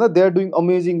देखाउँथ्यो भन्दा they are doing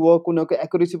amazing work, उनीहरूको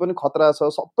एक्युरेसी पनि खतरा छ,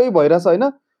 सबै भइरहेछ होइन.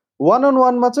 वान अन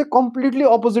वानमा चाहिँ कम्प्लिटली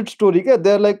अपोजिट स्टोरी क्या. दे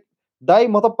आर लाइक दाइ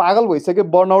म त पागल भइसक्यो,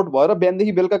 बर्न आउट भएर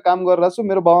बिहानदेखि बेलुका काम गरिरहेको छु,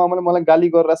 मेरो बाबुआमाले मलाई गाली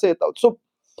गरिरहेछ यता. सो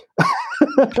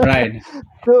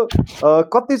त्यो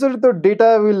कतिचोटि त्यो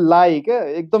डेटा विल लाई क्या,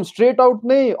 एकदम स्ट्रेट आउट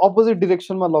नै अपोजिट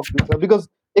डिरेक्सनमा लगिदिन्छ. बिकज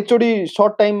एकचोटि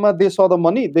सर्ट टाइममा दे स the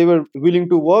money, they were willing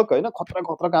to work होइन,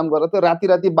 खतरा काम गरेर थियो, राति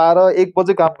 12-1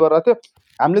 बजे काम गरेर थियो.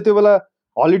 हामीले त्यो बेला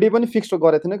हलिडे पनि फिक्स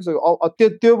गरेको थिएन.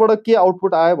 त्योबाट के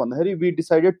आउटपुट आयो भन्दाखेरि वी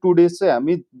डिसाइडेड 2 days चाहिँ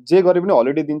हामी जे गरे पनि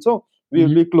हलिडे दिन्छौँ, we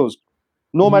will be close.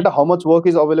 No matter how much work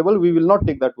is available, we will not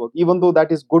take that work even though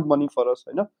that is good money for अस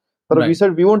होइन. तर we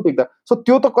said we won't take that. सो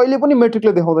त्यो त कहिले पनि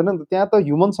मेट्रिकले देखाउँदैन नि त, त्यहाँ त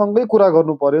ह्युमनसँगै कुरा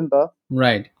गर्नु पर्यो नि त.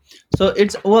 Right. So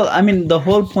it's, well, I mean, the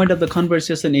whole point of the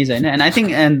conversation is, and I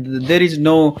think, and there is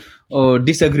no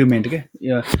disagreement. Okay,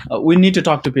 we need to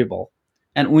talk to people,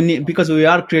 and we need, because we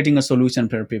are creating a solution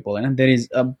for people. And there is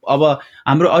अब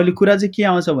हाम्रो अहिले कुरा चाहिँ के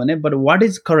आउँछ भने, but what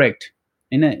is correct?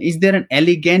 Is there an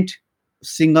elegant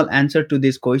single answer to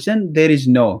this question? There is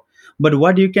no. But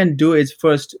what you can do is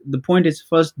first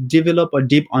develop a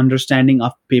deep understanding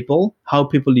of people, how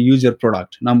people use your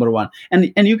product, number one.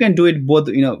 And you can do it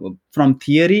both, from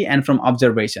theory and from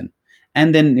observation.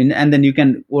 And then you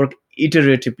can work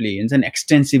iteratively and then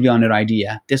extensively on your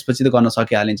idea.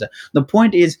 The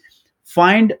point is,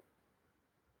 find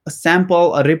a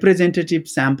sample, a representative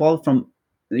sample from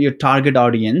your target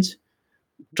audience.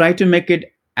 Try to make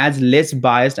it as less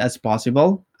biased as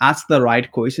possible. Ask the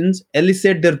right questions.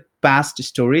 Elicit their past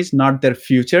stories, not their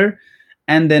future,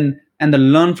 and then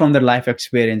learn from their life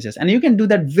experiences. And you can do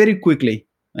that very quickly.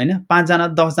 5 जना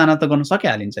 10 जना त गर्न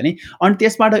सकिहालिन्छ नि. अनि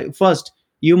त्यसबाट first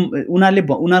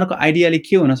उनीहरूको आइडियाले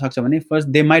के हुन सक्छ भने, first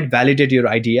they might validate your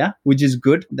idea, which is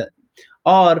good,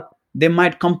 or they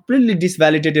might completely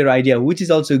disvalidate your idea, which is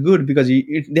also good, because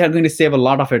they are going to save a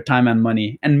lot of your time and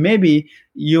money. And maybe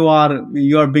you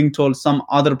are being told some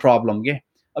other problem. Okay,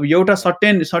 अब एउटा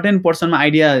certain पर्सनमा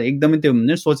idea एकदमै त्यो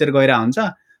हुन्छ सोचेर गइरहेको हुन्छ,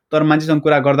 तर मान्छेसँग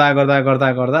कुरा गर्दा गर्दा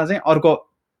गर्दा गर्दा चाहिँ अर्को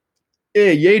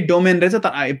यही डोमेन रहेछ,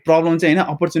 तर प्रब्लम चाहिँ होइन,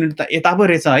 अपर्च्युनिटी त यता पो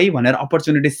रहेछ है भनेर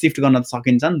अपर्च्युनिटी सिफ्ट गर्न त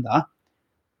सकिन्छ नि त,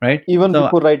 right? Even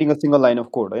before writing a single line of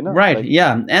code, right? Right, like,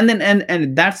 yeah. And then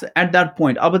and that's at that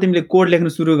point. अब तिमीले कोड लेख्न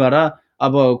सुरु गर,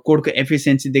 अब कोडको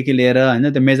एफिसिएन्सी देखि लिएर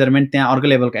हैन त्यो मेजरमेन्ट त्यहाँ अर्को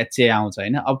लेभलको एचए आउँछ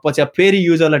हैन. अब पछि फेरि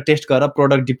युजरलाई टेस्ट गर,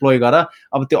 प्रोडक्ट डिप्लोय गर,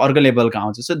 अब त्यो अर्को लेभलको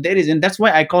आउँछ. So there is, and that's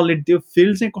why I call it, त्यो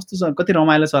फिल्ड चाहिँ कस्तो छ, कति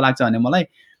रमाइलो छ लाग्छ भने मलाई,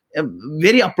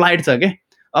 भेरी अप्लाइड छ के.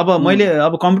 अब मैले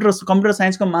अब कम्प्युटर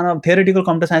साइन्सको मानव थ्योरेटिकल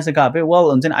कम्प्युटर साइन्स गएको भए, वेल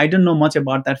हुन्छ नि, I don't know much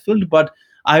about that field, but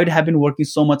I would have been working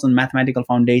so much on mathematical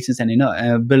foundations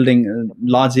and building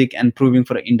logic and proving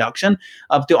for induction.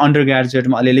 अब त्यो undergraduate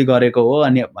मा अलिअलि गरेको हो,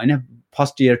 अनि हैन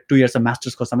first year 2 years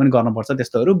masters course पनि गर्नुपर्छ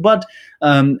त्यस्तोहरू. बट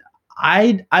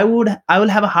I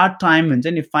will have a hard time हुन्छ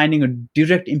नि finding a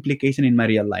direct implication in my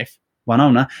real life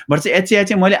भनौँ न. बट चाहिँ एचए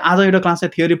चाहिँ मैले आज एउटा क्लासमा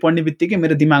थ्योरी पढ्ने बित्तिकै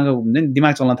मेरो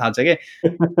दिमाग चल्न थाल्छ के,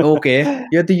 ओके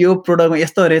यो त यो प्रोडक्टमा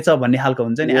यस्तो रहेछ भन्ने खालको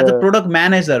हुन्छ नि. As a product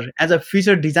manager, as a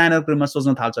feature डिजाइनरको म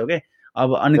सोच्न थाल्छौ के.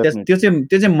 अब अनि त्यो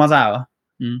चाहिँ मजा हो.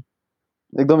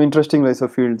 एकदम इन्ट्रेस्टिङ रहेछ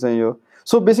फिल्ड चाहिँ यो.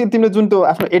 सो बेसिकली तिमीले जुन त्यो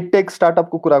आफ्नो एडटेक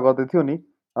स्टार्टअपको कुरा गर्दै थियौ नि,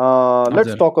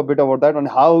 let's talk a bit about that and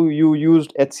how you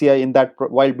used HCI in that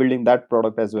while building that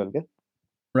product as well के.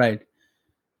 Right.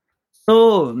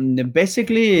 So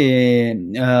basically,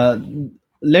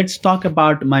 let's talk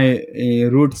about my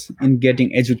roots in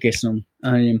getting education.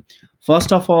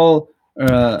 First of all,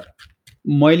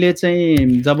 मैले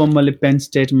चाहिँ जब मैले pen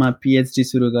स्टेटमा PhD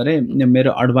सुरु गरेँ,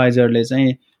 मेरो एडभाइजरले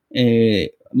चाहिँ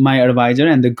my advisor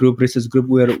and the group research group,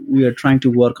 we are trying to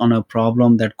work on a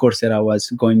problem that Coursera was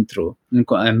going through.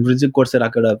 हाम्रो चाहिँ Coursera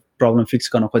को एउटा problem fix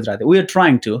गर्न खोजिरहेको थियो. We are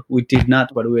trying to, we did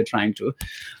not, but we are trying to.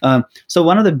 So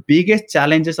one of the biggest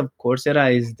challenges of Coursera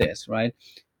is this, right?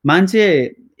 मान्छे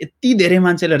यति धेरै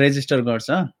मान्छेले रेजिस्टर गर्छ,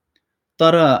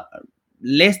 तर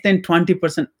less than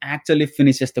 20% actually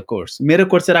finishes the course. मेरो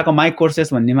Courseraको my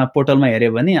courses भन्नेमा पोर्टलमा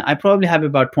हेऱ्यो भने I probably have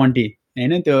about 20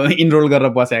 हैन त्यो इनरोल गरेर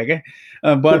बसेँ के,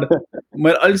 बट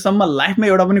मैले अहिलेसम्म लाइफमा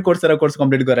एउटा पनि Coursera कोर्स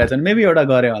कम्प्लिट गरेको छैन, मेबी एउटा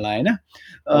गरेँ होला हैन.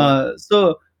 सो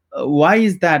वाइ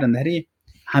इज द्याट भन्दाखेरि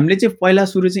हामीले चाहिँ पहिला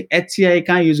सुरु चाहिँ HCI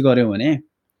कहाँ युज गर्यौँ भने,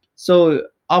 सो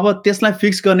अब त्यसलाई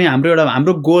फिक्स गर्ने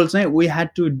हाम्रो गोल चाहिँ we had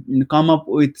to come up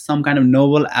with some kind of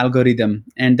novel algorithm,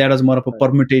 and that was more of a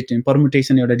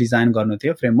permutation एउटा डिजाइन गर्नु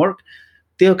थियो, फ्रेमवर्क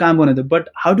त्यो काम गर्नु थियो. But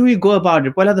how do we go about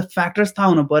it? पहिला त फ्याक्टर्स थाहा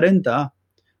हुनु पर्यो नि त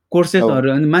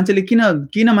कोर्सेसहरू, अनि मान्छेले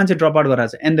किन मान्छे ड्रप आउट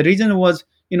गराएको छ. एन्ड द रिजन वाज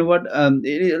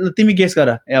तिमी गेस गर,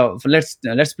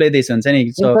 लेट्स प्ले दिस हुन्छ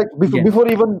नि. So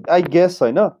before even I guess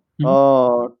हैन,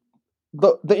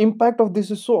 the impact of this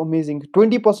is so amazing.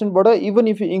 20% बाट even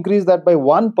if you increase that by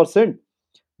 1%,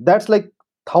 that's like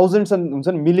thousands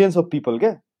and millions of people,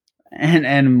 okay?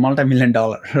 And multi-million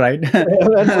dollar, right?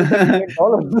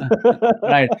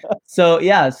 Right. So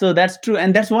yeah, so that's true,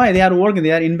 and that's why they are working.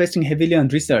 They are investing heavily on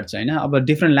research. I know about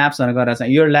different labs.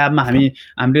 Your lab,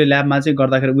 हाम्रो lab मा चाहिँ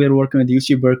गर्दाखेरि we are working with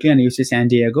UC Berkeley and UC San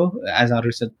Diego as our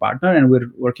research partner, and we're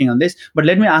working on this. But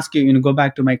let me ask you, go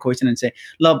back to my question and say,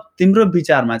 ल तिम्रो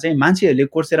विचारमा चाहिँ मान्छेहरूले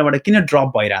कोर्सेराबाट किन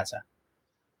drop भइरहेछ?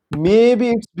 Maybe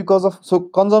it's because of, so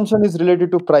consumption is related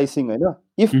to pricing, right?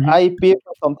 If I pay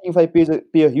for something, if I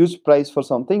pay a huge price for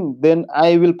something, then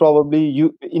I will probably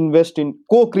invest in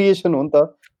co-creation.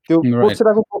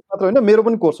 Coursera ko course matra haina, mero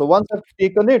pani course ho. Once I've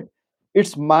taken it,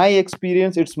 it's my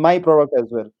experience, it's my product as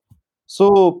well.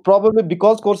 So probably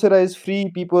because Coursera is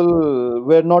free, people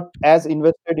were not as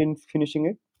invested in finishing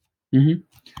it.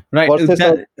 Right.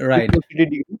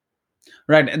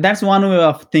 Right, that's one way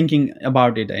of thinking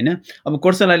about it, हैन. अब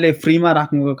कोर्सेराले फ्रीमा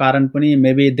राख्नुको कारण पनि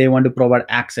maybe they want to provide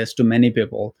access to many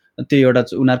people. त्यो एउटा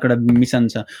उनीहरुको एउटा mission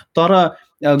छ. तर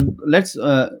let's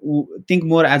think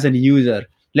more as a user.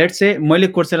 Let's say मैले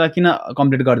कोर्सेरा किन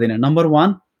कम्प्लिट गर्दिन? Number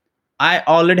 1, I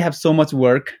already have so much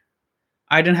work.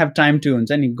 I don't have time to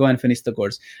हुन्छ नि go and finish the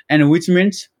course, and which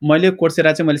means मैले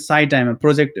Coursera चाहिँ मैले side टाइममा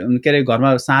project के अरे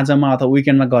घरमा साँझमा अथवा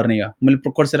विकेन्डमा गर्ने हो.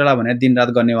 मैले कोर्सेरालाई भनेर दिनरात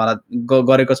गर्नेवाला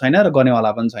गरेको छैन र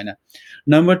गर्नेवाला पनि छैन.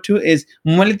 Number 2 is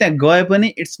मैले त्यहाँ गए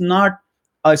पनि it's not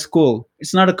a school,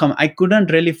 it's not a I couldn't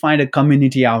really find a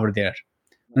community out there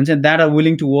हुन्छ that are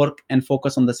willing to work and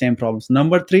focus on the same problems.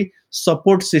 Number 3,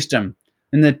 support system.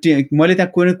 And मैले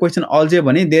त्यहाँ कुनै question अल्झ्यो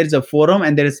भने there is a forum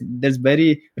and there's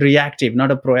very reactive, not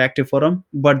a proactive forum,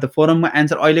 but the फोरममा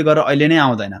answer अहिले गरेर अहिले नै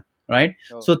आउँदैन, राइट?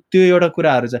 सो त्यो एउटा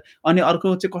कुराहरू छ. अनि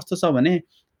अर्को चाहिँ कस्तो छ भने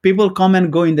people come and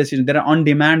go in the season. There are on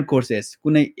demand courses,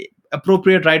 कुनै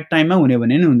appropriate right टाइममा हुने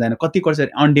भने नि हुँदैन. कति कोर्सेस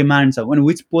on demand छ, when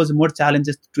which pose more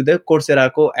challenges to the Coursera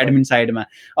को एडमिन साइडमा.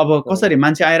 अब कसरी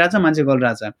मान्छे आइराछ, मान्छे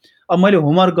गरिराछ. अब मैले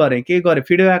होमवर्क गरेँ, के गरेँ,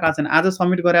 फिडब्याक आएको छैन, आज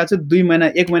सबमिट गरेको छु, 2 महिना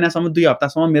 1 महिनासम्म 2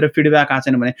 हप्तासम्म मेरो फिडब्याक आएको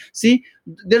छैन भने, see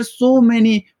there are so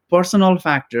many personal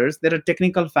factors, there are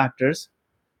technical factors.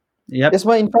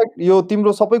 यसमा इनफ्याक्ट यो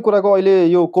तिम्रो सबै कुराको अहिले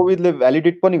यो कोभिडले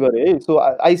भ्यालिडेट पनि गरे है. सो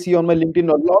आई सी अन माई लिङ्क्डइन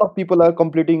a lot of people are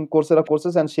completing Coursera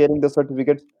courses and sharing the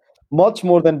certificates much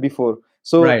more than before.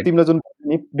 So तिमीले जुन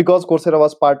because Coursera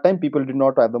was part time, people did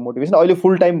not have the motivation. अहिले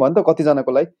फुल टाइम भयो नि त कति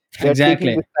जनाको लागि, they are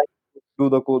taking this time to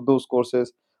do those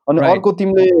courses. अनि अर्को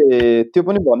तिमीले त्यो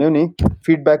पनि भन्यौ नि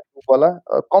फिडब्याक लुप वाला,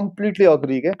 कम्प्लिटली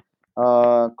अग्री के,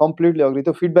 कम्प्लिटली अग्री.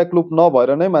 त्यो फिडब्याक लुप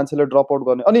नभएर नै मान्छेले ड्रप आउट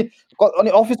गर्ने. अनि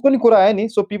अफिस पनि कुरा आयो नि.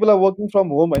 So people are working from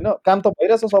home होइन, काम त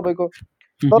भइरहेछ सबैको,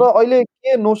 तर अहिले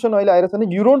के नोसन अहिले आइरहेछ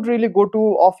नि, you don't really go to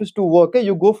office to work के,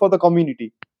 you go for the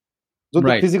community. जुन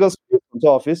फिजिकल स्पेस हुन्छ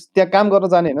अफिस, त्यहाँ काम गर्न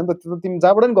जाने होइन नि त, त्यो तिमी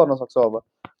जहाँबाट पनि गर्न सक्छौ अब.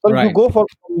 तर you go for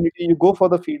community, you go for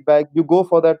the feedback, you go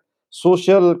for that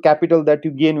social capital that you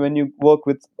gain when you work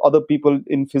with other people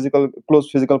in close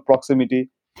physical proximity.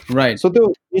 Right so त्यो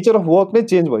नेचर अफ वर्क नै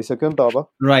change भइसक्यो नि त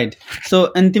अब right so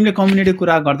अनि तिमीले community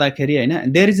कुरा गर्दाखेरि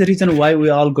होइन there is a reason why we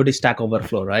all go to Stack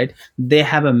Overflow right they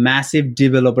have a massive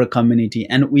developer community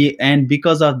and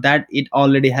because of that it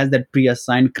already has that pre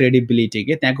assign credibility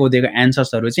के त्यहाँको दिएको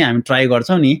एन्सर्सहरू चाहिँ हामी ट्राई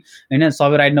गर्छौँ नि होइन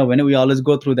सबै राइट नभए भने we always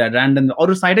go through that random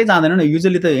अरू साइडै जाँदैन न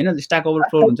युजली त होइन स्ट्याक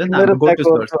ओभरफ्लो हुन्छ नि त हाम्रो गो टु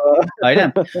सोर्स होइन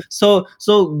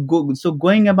सो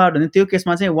गोइङ अबाउट भने त्यो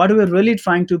केसमा चाहिँ what we really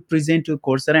trying to present to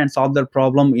Coursera and solve the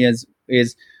problem is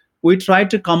we try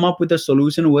to come up with a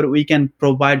solution where we can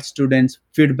provide students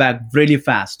feedback really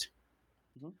fast.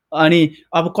 अनि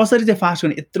अब कसरी चाहिँ fast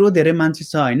गर्ने यत्रो धेरै मान्छे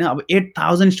छ होइन अब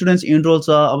 8,000 स्टुडेन्ट्स इनरोल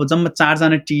छ अब जम्मा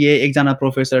 4जना टिए 1जना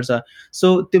प्रोफेसर छ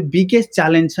सो त्यो बिगेस्ट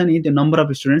च्यालेन्ज छ नि त्यो नम्बर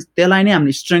अफ स्टुडेन्ट्स त्यसलाई नै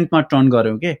हामीले स्ट्रेङ्थमा टर्न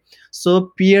गऱ्यौँ के सो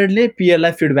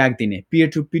पियरलाई फिडब्याक दिने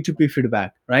peer to P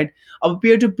feedback right अब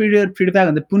पियर टु पियर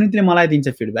फिडब्याक भन्दा पुनितले मलाई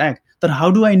दिन्छ फिडब्याक तर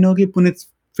हाउ डु आई नो कि पुनित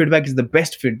feedback is the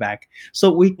best feedback. So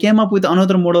we came up with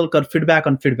another model called feedback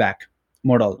on feedback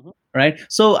model, right?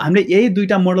 So हामीले यही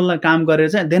दुईटा मोडललाई काम गरेर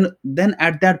चाहिँ then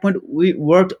at that point we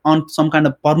worked on some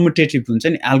kind of permutative हुन्छ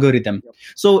नि algorithm.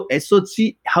 So see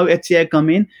how HCI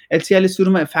come in. HCI ले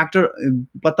सुरुमा फ्याक्टर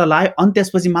पत्ता लाग्यो अनि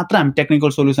त्यसपछि मात्र हामी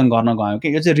टेक्निकल सोल्युसन गर्न गयौँ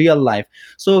कि यो चाहिँ रियल लाइफ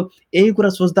सो यही कुरा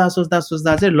सोच्दा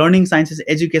चाहिँ लर्निङ साइन्सेस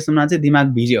एजुकेसनमा चाहिँ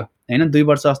दिमाग भिज्यो होइन 2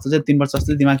 वर्ष जस्तो चाहिँ 3 वर्ष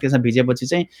जस्तो दिमाग त्यसमा भिजेपछि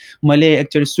चाहिँ मैले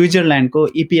एक्चुअली स्विजरल्यान्डको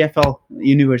EPFL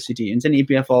युनिभर्सिटी हुन्छ नि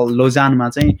EPFL लोजानमा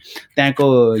चाहिँ त्यहाँको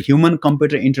human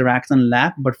computer interaction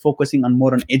lab but focusing on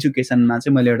more on एजुकेसनमा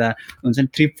चाहिँ मैले एउटा हुन्छ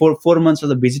नि 4 months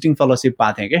of the visiting fellowship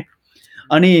पाएको थिएँ कि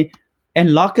अनि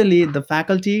and luckily the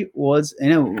faculty was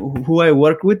who I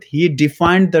worked with he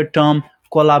defined the term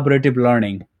collaborative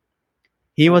learning.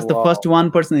 He was the first one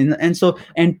person and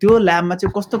त्यो ल्याबमा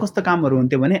चाहिँ कस्तो कामहरू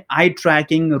हुन्थ्यो भने eye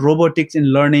tracking robotics in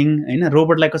learning होइन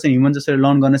रोबोटलाई कसरी ह्युमन जसरी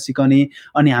लर्न गर्न सिकाउने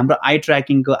अनि हाम्रो आई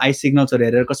ट्र्याकिङको आई सिग्नल्सहरू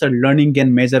हेरेर कसरी लर्निङ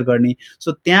गेन मेजर गर्ने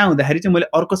सो त्यहाँ हुँदाखेरि चाहिँ मैले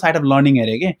अर्को साइड अफ लर्निङ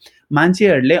हेरेँ कि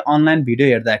मान्छेहरूले अनलाइन भिडियो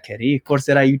हेर्दाखेरि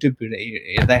कोर्सेरा युट्युब भिडियो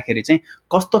हेर्दाखेरि चाहिँ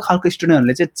कस्तो खालको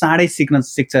स्टुडेन्टहरूले चाहिँ चाँडै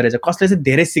सिक्छ रहेछ कसले चाहिँ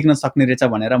धेरै सिक्न सक्ने रहेछ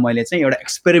भनेर मैले चाहिँ एउटा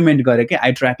एक्सपेरिमेन्ट गरेँ कि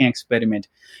आई ट्र्याकिङ एक्सपेरिमेन्ट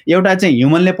एउटा चाहिँ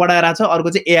ह्युमनले पढाइरहेको छ अर्को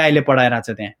चाहिँ एआईले पढाइरहेको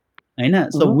छ त्यहाँ होइन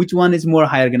so which one is more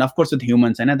higher gain of course with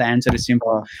humans होइन द एन्सर इज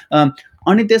सिम्पल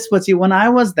अनि त्यसपछि one I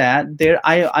was there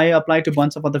I apply to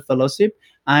bunch of other fellowship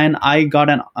and I got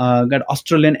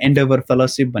Australian Endeavour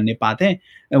Fellowship भन्ने पाएको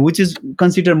थिएँ which is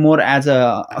considered more as a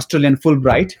Australian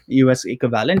Fulbright US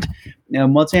equivalent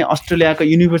म चाहिँ अस्ट्रेलियाको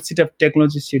university of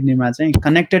technology सिडनीमा चाहिँ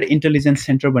connected intelligence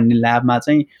centre भन्ने ल्याबमा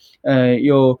चाहिँ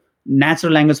यो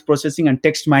natural language processing and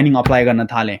text mining apply गर्न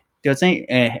थालेँ त्यो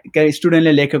चाहिँ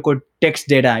स्टुडेन्टले लेखेको टेक्स्ट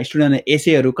डेटा स्टुडेन्टले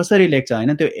एसेहरू कसरी लेख्छ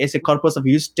होइन त्यो एसे कर्पस अफ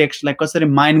युज टेक्स्टलाई कसरी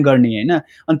माइन गर्ने होइन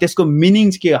अनि त्यसको मिनिङ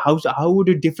के how would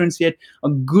you differentiate a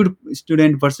good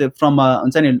student versus from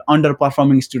हुन्छ नि अन्डर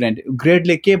पर्फर्मिङ स्टुडेन्ट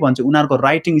ग्रेडले के भन्छ उनीहरूको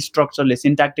राइटिङ स्ट्रक्चरले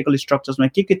सिन्ट्याक्टिकल स्ट्रक्चर्समा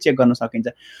के चेक गर्न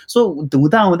सकिन्छ सो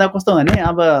हुँदा कस्तो भने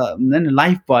अब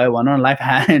लाइफ भयो भनौँ लाइफ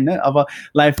होइन अब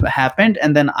life happened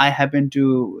and then I happen to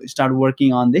start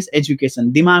working on this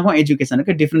education दिमागमा एजुकेसन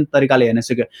के डिफ्रेन्ट तरिकाले हेर्न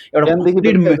सक्यो एउटा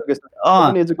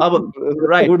अब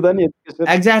राइट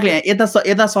एक्ज्याक्टली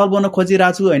यता सल्भ गर्न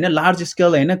खोजिरहेको छु होइन लार्ज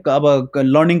स्केल होइन अब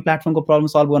लर्निङ प्लेटफर्मको प्रब्लम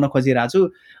सल्भ गर्न खोजिरहेको छु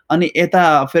अनि यता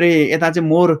चाहिँ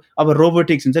मोर अब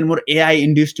रोबोटिक्स हुन्छ नि मोर एआई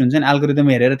इन्ड्युस्ड हुन्छ नि एल्गोरिदम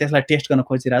हेरेर त्यसलाई टेस्ट गर्न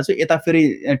खोजिरहेको छु यता फेरि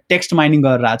टेक्स्ट माइनिङ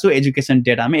गरिरहेको छु एजुकेसन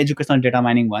डेटामा एजुकेसनल डेटा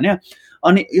माइनिङ भन्यो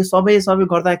अनि यो सबै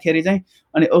गर्दाखेरि चाहिँ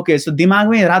अनि ओके सो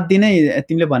दिमागमै रात दिनै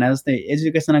तिमीले भने जस्तै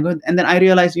एजुकेसन गयो and then I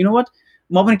realise you know what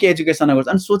म पनि के एजुकेसन गर्छु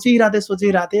अनि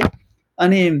सोचिरहेको थिएँ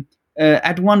अनि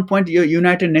एट वान पोइन्ट यो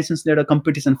युनाइटेड नेसन्सले एउटा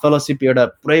कम्पिटिसन फेलोसिप एउटा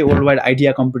पुरै वर्ल्ड वाइड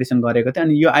आइडिया कम्पिटिसन गरेको थिएँ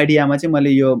अनि यो आइडियामा चाहिँ मैले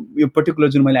यो पर्टिकुलर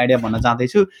जुन मैले आइडिया भन्न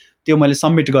जाँदैछु त्यो मैले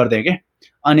सबमिट गरिदिएँ कि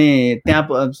अनि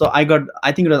त्यहाँ so I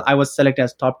think I was select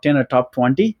as top 10 or top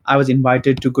 20 I was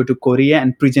invited to go to Korea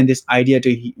and present this idea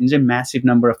to massive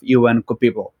number of युएनको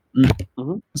people.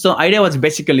 So idea was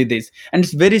basically this, and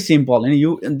it's very simple.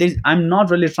 And I'm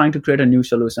not really trying to create a new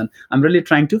solution. I'm really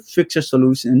trying to fix a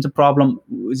solution. It's a problem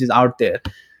which is out there.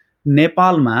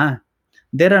 Nepal ma,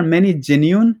 there are many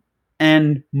genuine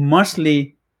and mostly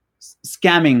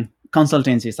scamming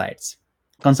consultancies,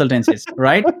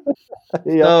 right?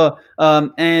 Yeah. So,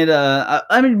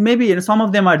 I mean, maybe some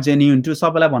of them are genuine too.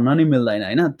 सबैलाई भन्न नि मिल्दैन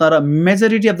हैन तर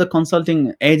majority of the consulting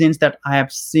agents that I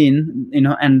have seen,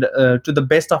 and to the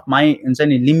best of my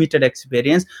limited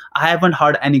experience, I haven't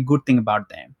heard any good thing about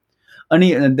them.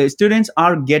 And the students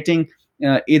are getting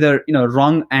either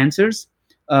wrong answers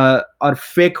or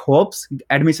fake hopes.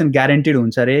 Admission guaranteed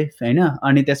हुन्छ रे हैन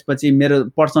अनि त्यसपछि मेरो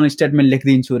personal statement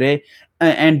लेखिदिन्छु रे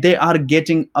and they are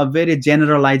getting a very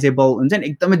generalizable हुन्छ नि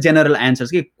एकदमै general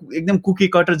answers के एकदम cookie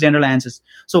cutter general answers.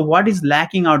 So what is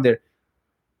lacking out there?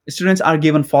 students are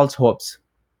given false hopes.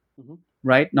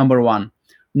 Right, number one.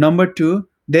 Number two,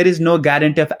 there is no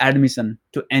guarantee of admission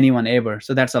to anyone ever,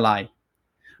 so that's a lie.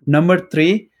 Number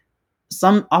three,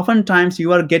 oftentimes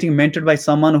you are getting mentored by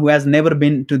someone who has never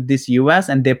been to this US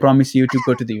and they promise you to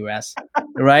go to the US,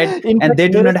 right? And they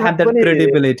do not have that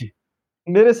credibility.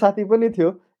 मेरो साथी पनि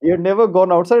थियो, he had never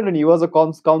gone outside and he was a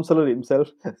counselor himself.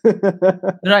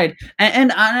 Right.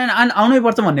 And आउनै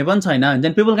पर्छ भन्ने पनि छैन.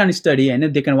 Then people can study and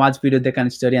they can watch video, they can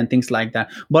study and things like that.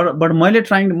 But what I'm really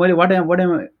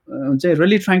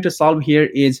trying to solve here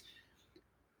is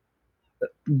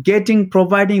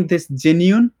providing this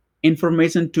genuine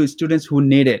information to students who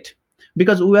need it,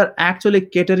 because we are actually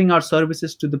catering our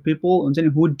services to the people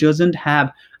who doesn't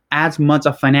have as much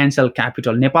of financial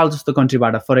capital. Nepal jasto country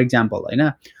bata, for example,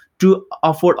 to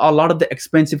afford a lot of the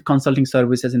expensive consulting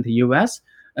services in the US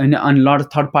and a lot of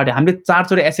third party. हामीले 4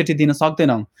 चोटि SAT दिन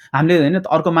सक्दैनौँ, हामीले हैन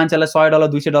अर्को मान्छेलाई $100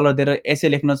 $200 दिएर एसे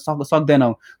लेख्न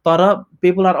सक्दैनौँ, तर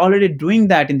people are already doing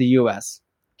that in the US.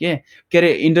 के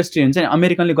अरे इन्डस्ट्री हुन्छ नि,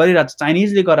 अमेरिकनले गरिरहेको छ,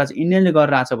 चाइनिजले गरिरहेको छ, इन्डियनले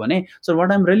गरिरहेको छ भने. So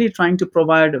what I'm really trying to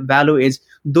provide value is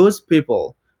those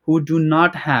people who do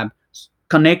not have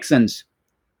connections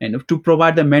and to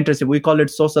provide the mentorship. We call it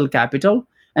social capital.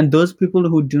 And those people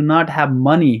who do not have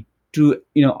money to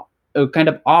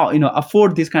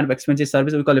afford this kind of expensive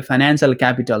service, we call it financial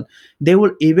capital. They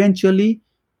will eventually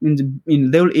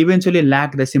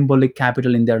lack the symbolic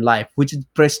capital in their life, which is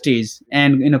prestige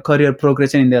and career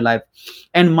progression in their life.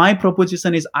 And my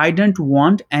proposition is, I don't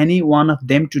want any one of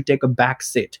them to take a back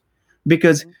seat,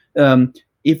 because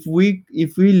if we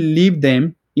leave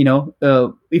them,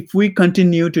 if we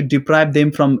continue to deprive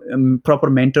them from proper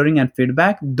mentoring and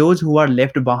feedback, those who are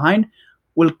left behind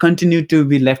will continue to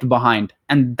be left behind.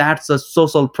 And that's a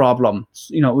social problem.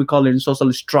 We call it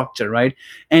social structure, right?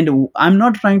 And I'm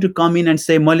not trying to come in and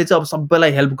say, मैले चाहिँ अब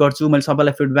सबैलाई help गर्छु, मैले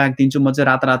सबैलाई feedback दिन्छु, म चाहिँ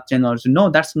रात change गर्छु. No,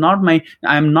 that's not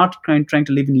I'm not trying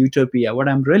to live in utopia. What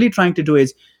I'm really trying to do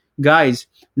is, guys,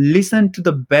 listen to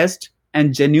the best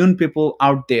and genuine people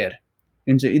out there.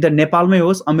 Either नेपालमै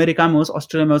होस्, अमेरिकामै होस्,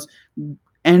 अस्ट्रेलियामै होस्,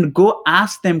 and go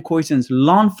ask them questions,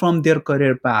 learn from their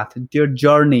career path, their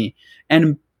journey,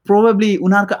 and probably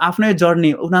उनीहरूको आफ्नै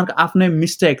journey, उनीहरूको आफ्नै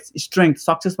mistakes, strength,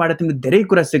 successबाट तिमीले धेरै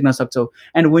कुरा सिक्न सक्छौ.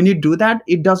 And when you do that,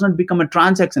 it does not become a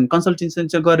transaction. Consultation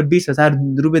चाहिँ गएर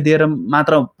 20,000 रुपियाँ दिएर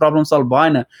मात्र problem solve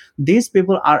भएन. These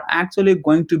people are actually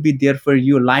going to be there for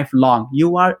you lifelong.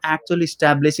 You are actually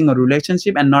establishing a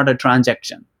relationship and not a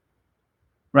transaction.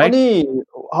 Right?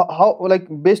 How, like,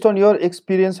 based on your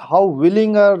experience, how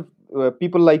willing are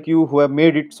people like you who have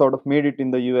made it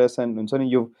in the US and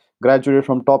you've graduated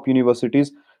from top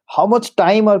universities? How much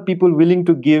time are people willing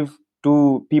to give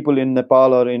to people in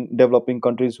Nepal or in developing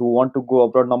countries who want to go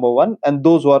abroad, number one, and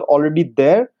those who are already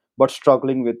there but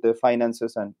struggling with their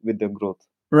finances and with their growth?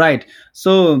 Right.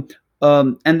 So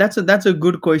and that's a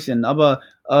good question. अब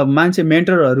मान्छे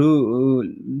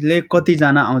मेन्टरहरूले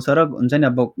कतिजना आउँछ र हुन्छ नि,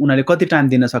 अब उनीहरूले कति time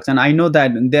दिन सक्छन्. I know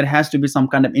that there has to be some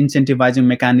kind of incentivizing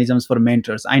mechanisms for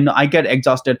mentors. I know I get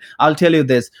exhausted. I'll tell you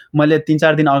this. मैले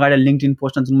 3-4 दिन अगाडि LinkedIn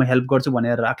पोस्टमा जुन म हेल्प गर्छु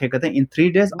भनेर राखेको थिएँ, in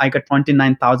 3 days I got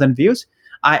 29,000 views.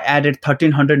 I added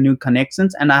 1,300 new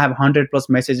connections and I have 100 plus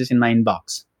messages in my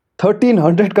inbox.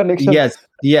 1,300 connections.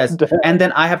 Yes. And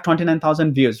then I have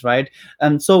 29,000 views, right?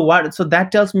 And so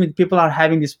that tells me people are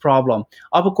having this problem.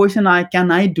 Of a question, can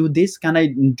I do this? Can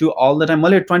I do all the time?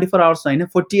 24 hours,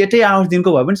 48 hours dinko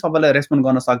bhayo pani sabalai respond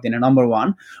गर्न सक्दिन. Number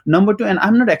one. Number two, and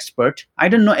I'm not expert. I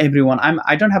don't know everyone.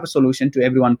 I don't have a solution to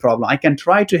everyone's problem. I can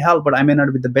try to help, but I may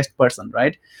not be the best person,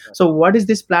 right? So what is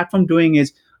this platform doing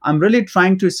is, I'm really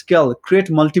trying to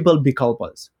create multiple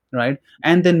vikalpas, right?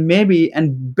 And then maybe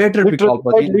and better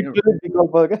vikalpas.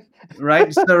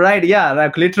 Right? So right, yeah,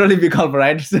 like literally vikalpa,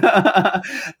 right?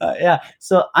 Yeah.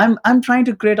 So I'm trying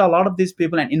to create a lot of these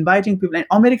people and inviting people. And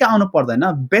America आउनु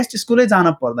पर्दैन, best school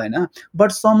जानु पर्दैन,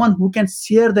 but someone who can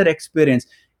share their experience.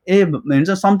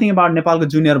 Something about नेपालको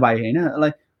junior भाइ हैन,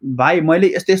 like भाइ मैले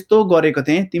यस्तो गरेको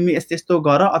थिएँ, तिमी यस्तो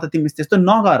गर अथवा तिमी यस्तो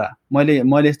नगर,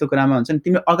 मैले यस्तो कुरामा हुन्छ नि,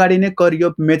 तिमी अगाडि नै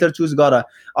करियर मेथड चुज गर,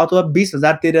 अथवा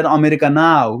 20,000 तिरेर अमेरिका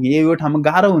नआऊ, यो ठाउँमा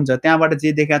गाह्रो हुन्छ, त्यहाँबाट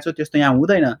जे देखाएको छ त्यस्तो यहाँ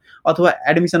हुँदैन, अथवा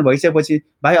एडमिसन भइसकेपछि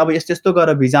भाइ अब यस्तो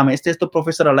गर भिजामा, यस्तो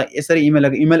प्रोफेसरहरूलाई यसरी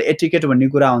इमेल एटिकेट भन्ने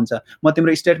कुरा हुन्छ, म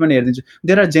तिम्रो स्टेटमेन्ट हेरिदिन्छु.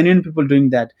 There are genuine people doing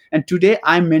that, and today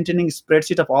I'm maintaining a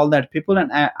spreadsheet of all that people,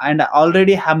 and I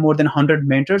already have more than 100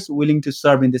 mentors willing to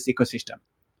serve in this ecosystem.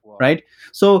 Right?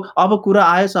 So अब कुरा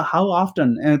आयो छ how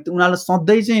often उनीहरूलाई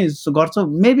सधैँ चाहिँ गर्छ,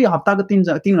 maybe हप्ताको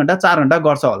 3 घण्टा 4 घण्टा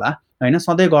गर्छ होला हैन,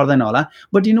 सधैँ गर्दैन होला.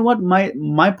 But you know what,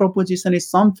 my proposition is,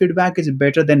 some feedback is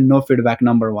better than no feedback,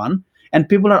 number one, and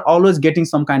people are always getting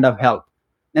some kind of help.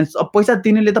 And पैसा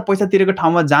तिर्नेले त पैसा तिरेको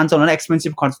ठाउँमा जान्छ भनेर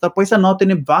एक्सपेन्सिभ खर्च, तर पैसा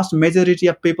नतिर्ने vast majority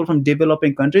of people from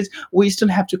developing countries we still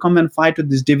have to come and fight with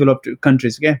this developed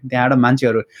countries क्या, त्यहाँबाट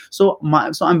मान्छेहरू.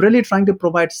 So I'm really trying to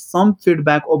provide some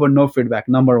feedback over no feedback,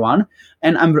 number one.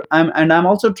 And I'm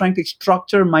also trying to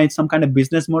structure my some kind of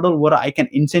business model where I can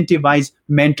incentivize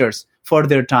mentors for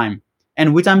their time,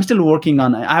 and which I'm still working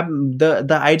on. I have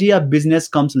the idea of business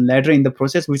comes later in the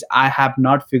process, which I have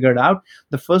not figured out.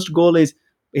 The first goal is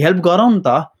help गरौँ नि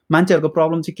त, मान्छेहरूको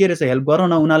problem चाहिँ के रहेछ help गरौँ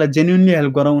न, उनीहरूलाई जेन्युनली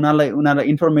हेल्प गरौँ, उनीहरूलाई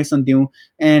इन्फर्मेसन दिउँ,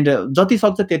 एन्ड जति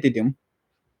सक्छ त्यति दिउँ.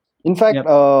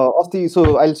 इनफ्याक्ट अस्ति so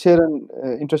I share an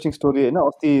interesting story होइन.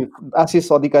 अस्ति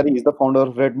Ashish Adhikari is the founder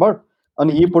of Redbird,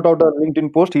 and he put out a LinkedIn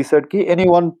post. He said ki any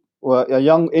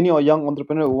young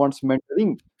entrepreneur who wants mentoring,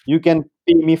 you can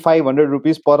pay me 500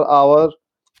 rupees per hour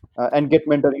and get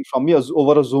mentoring from me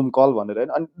over a Zoom call.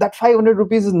 And that 500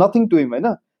 rupees is nothing to him.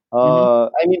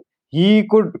 I mean, he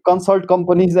could consult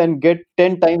companies and get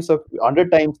 10 times or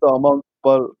 100 times the amount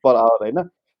per hour.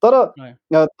 तर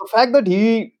the fact that he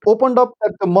opened up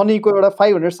that the money को एउटा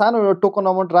 500 सानो एउटा token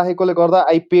amount राखेकोले गर्दा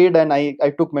I paid and I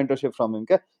took mentorship from him.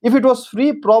 If it was free,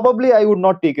 probably I would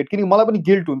not take it. किनकि मलाई पनि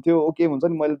guilt हुन्थ्यो, ओके हुन्छ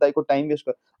नि मैले दाइको टाइम वेस्ट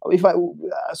गरेँ.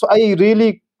 So I really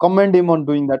commend him on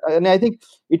doing that. And I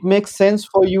think it makes sense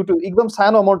for you to एकदम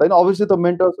सानो अमाउन्ट होइन. Obviously the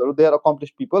mentors they are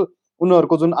accomplished people.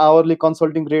 उनीहरूको जुन hourly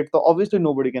consulting rate त obviously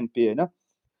nobody can pay होइन.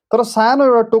 तर सानो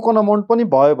एउटा token amount पनि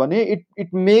भयो भने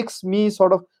it makes me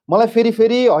sort of मलाई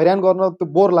फेरि हैरान गर्न त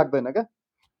बोर लाग्दैन क्या.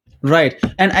 Right,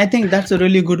 and I think that's a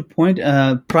really good point.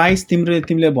 Price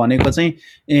तिमीले भनेको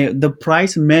चाहिँ the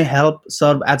price may help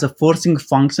serve as a forcing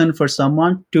function for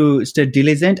someone to stay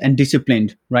diligent and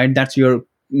disciplined, right? That's your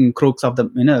crux of the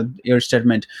your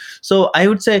statement. So I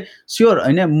would say sure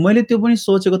हैन, मैले त्यो पनि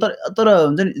सोचेको, तर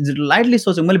हुन्छ नि लाइटली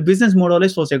सोचेको, मैले बिजनेस मोडलै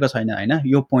सोचेको छैन हैन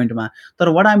यो पोइन्टमा.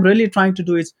 तर what I'm really trying to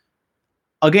do is,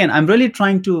 again I'm really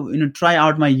trying to try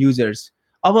out my users.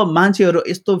 अब मान्छेहरू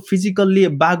यस्तो फिजिकल्ली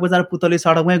बाग बजार पुतली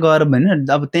सडकमै गएर होइन,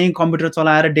 अब त्यही कम्प्युटर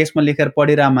चलाएर डेस्कमा लेखेर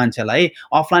पढिरहेको मान्छेलाई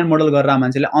अफलाइन मोडल गरेर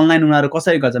मान्छेले अनलाइन उनीहरू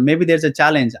कसरी गर्छ? Maybe there is a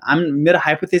challenge. मेरो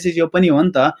हाइपोथेसिस यो पनि हो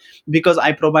नि त, because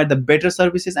I provide the better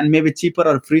services end maybe cheaper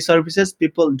or free services,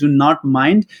 people do not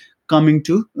mind coming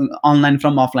to online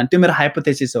from offline. त्यो मेरो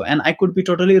हाइपोथेसिस हो, and I could be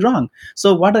totally wrong.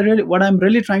 So what I'm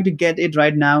really trying to get it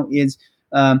right now is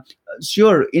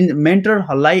sure in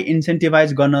मेन्टरहरूलाई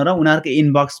incentivise गर्न र उनीहरूको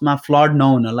इनबक्समा flood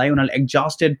नहुनलाई, उनीहरूले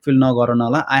exhausted fill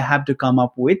नगर्नलाई, I have to come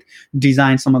up with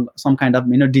design some kind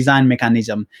of design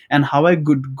mechanism. And how I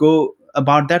could go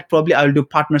about that, probably I'll do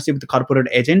partnership with corporate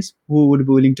agents who would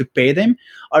be willing to pay them,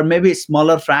 or maybe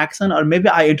smaller fraction, or maybe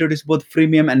I introduce both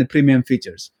freemium and premium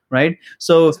features, right?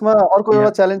 So यसमा अर्को एउटा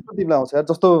challenge पनि तिमीलाई आउँछ यार.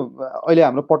 जस्तो अहिले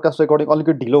हाम्रो पडकास्ट रेकर्डिङ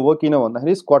अलिकति ढिलो भयो, किन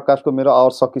भन्दाखेरि स्क्वाडकास्टको मेरो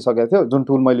आवर सकिसकेको थियो, जुन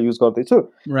टुल मैले युज गर्दैछु.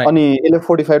 अनि यसले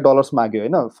 $45 माग्यो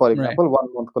होइन, फर इक्जाम्पल 1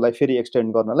 मन्थको लागि फेरि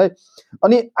एक्सटेन्ड गर्नलाई.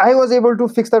 अनि I was able to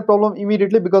fix that problem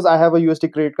immediately because I have a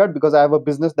USD credit card, because I have a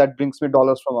business that brings me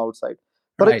dollars from outside.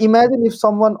 But imagine if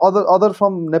someone other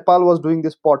from Nepal was doing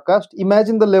this podcast.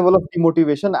 Imagine the level of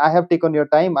demotivation. I have taken your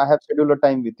time. I have scheduled a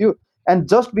time with you. And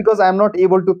just because I'm not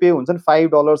able to pay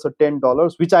 $5 or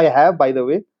 $10, which I have, by the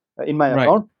way, in my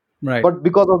account. Right. But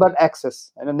because of that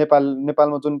access, and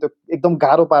नेपालमा जुन त्यो एकदम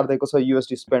गाह्रो पार्दैको छ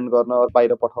USD spend गर्न र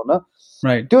बाहिर पठाउन,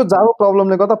 त्यो जाबो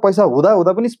प्रब्लमले गर्दा पैसा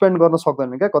हुँदा पनि स्पेन्ड गर्न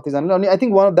सक्दैन क्या कतिजनाले. अनि I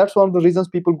think that's one of the reasons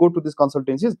people go to these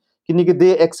consultancies, किनकि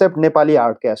they accept Nepali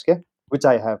hard cash, which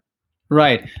I have.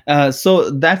 Right. So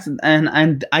that's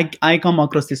and I come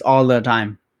across this all the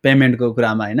time. Payment ko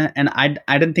kurama, and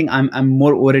I don't think I'm more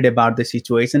worried about the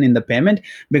situation in the payment,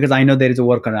 because I know there is a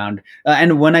workaround.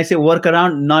 And when I say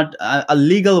workaround, not a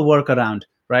legal workaround,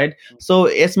 right? So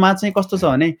यसमा चाहिँ कस्तो छ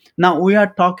भने, now we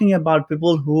are talking about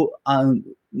people who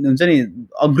हुन्छ नि,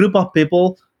 a group of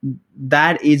people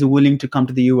that is willing to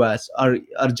come to the US or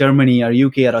Germany or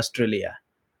UK or Australia,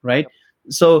 right?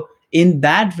 So in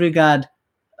that regard,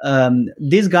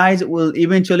 these guys will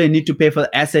eventually need to pay for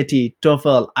SAT,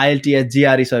 TOEFL, IELTS,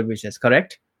 GRE services,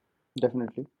 correct?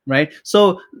 Definitely. Right? So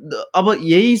अब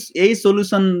यही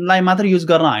सोलुसनलाई मात्र use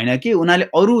गर्न हैन कि उनीहरूले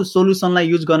अरू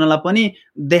सोलुसनलाई use गर्नलाई पनि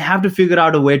they have to figure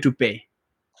out a way to pay.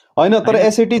 हैन, तर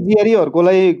SAT, GRE हरुको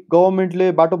लागि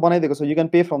गभर्नमेन्टले बाटो बनाइदिएको छ. You can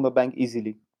pay from the bank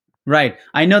easily. Right.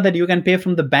 I know that you can pay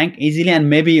from the bank easily, and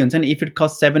maybe if it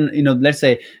costs 7, let's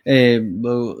say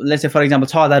for example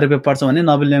 6,000 रुपैयाँ पर्छ भने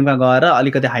नबिलियममा गएर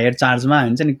अलिकति हायर चार्जमा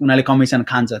हुन्छ नि उनीहरूले कमिसन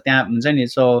खान्छ त्यहाँ हुन्छ नि.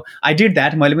 सो आई डिड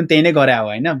द्याट, मैले पनि त्यही नै गरे हो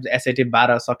हैन, SAT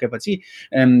 12 सकेपछि.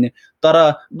 तर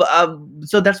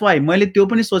so that's why मैले त्यो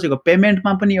पनि सोचेको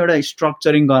पेमेन्टमा पनि एउटा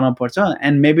स्ट्रक्चरिङ गर्न पर्छ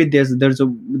and maybe there's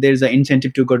an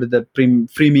incentive to go to the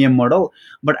freemium model,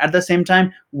 but at the same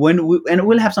time and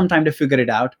we'll have some time to figure it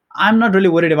out. I'm not really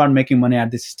worried about making money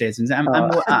at this stage.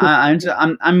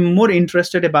 I'm more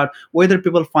interested about whether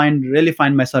people really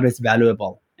find my service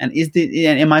valuable, and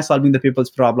am I solving the people's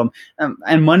problem,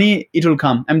 and money, it will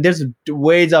come. I mean, there's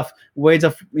ways of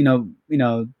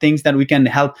things that we can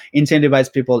help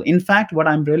incentivize people. In fact, what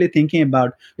I'm really thinking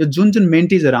about, यो जुन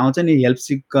मेन्टिजहरू आउँछ नि help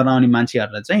सिक गराउने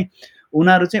मान्छेहरूलाई चाहिँ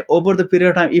उनीहरू चाहिँ over the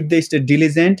period time if they stay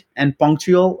diligent and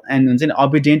punctual and हुन्छ नि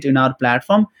obedient in our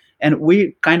platform, and we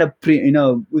kind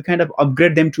of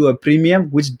upgrade them to a premium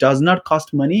which does not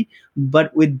cost money,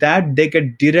 but with that they get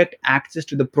direct access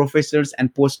to the professors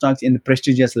and postdocs in the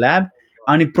prestigious lab.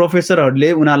 अनि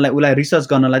प्रोफेसरहरूले उनीहरूलाई research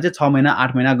गर्नलाई चाहिँ 6 महिना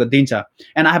 8 महिना दिन्छ.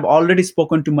 And I have already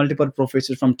spoken to multiple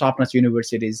professor from tub Nach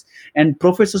universities, end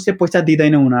professor चाहिँ पैसा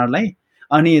दिँदैन उनीहरूलाई,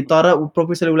 अनि तर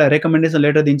प्रोफेसरले उसलाई रेकमेन्डेसन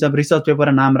लेटर दिन्छ, रिसर्च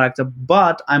पेपर नाम राख्छ.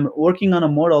 But I M working on a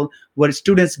model where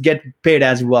students get paid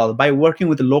as well by working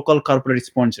with local corporate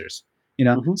sponsors.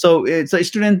 So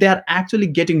students, they are actually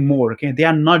getting more. Okay, they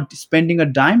are not spending a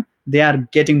dime, they are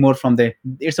getting more from there.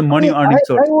 It's a money earning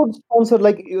source. I would sponsor,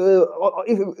 like,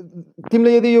 if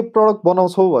तिमीले यदि यो product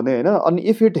बनाउँछौ भने हैन, and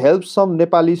if it helps some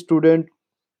Nepali student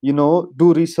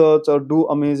do research or do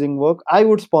amazing work, I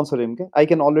would sponsor him. Okay, I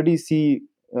can already see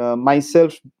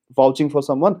myself vouching for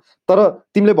someone. तर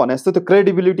तिमीले भने जस्तो त्यो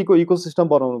credibility को ecosystem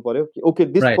बनाउनु पर्यो. Okay,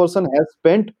 this person has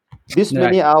spent this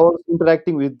many hours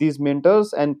interacting with these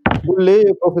mentors, and उसले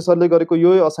प्रोफेसरले गरेको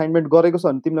यो असाइनमेन्ट गरेको छ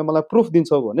भने तिमीले मलाई प्रुफ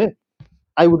दिन्छौ भने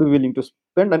I would be willing to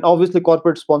spend, and obviously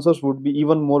corporate sponsors would be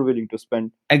even more willing to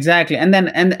spend. Exactly, and then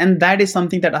and that is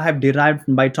something that I have derived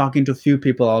by talking to few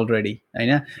people already.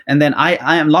 And then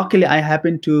I am luckily I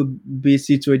happen to be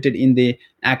situated in the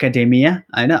academia.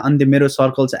 On the मेरो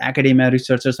circles academia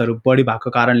researchersहरू बढी भएको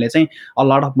कारणले चाहिँ a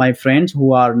lot of my friends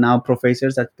who are now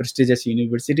professors at prestigious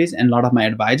universities and a lot of my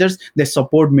advisors, they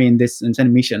support me in this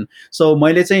mission. So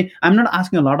मैले चाहिँ I'm not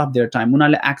asking a lot of their time.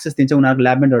 उनीहरूले access दिन्छ, उनीहरूको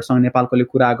ल्याबमेन्टहरूसँग नेपालकोले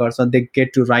कुरा गर्छ, they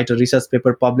get to write a research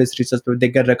paper, publish research paper, they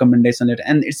get recommendation letter,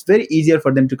 and it's very easier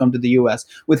for them to come to the US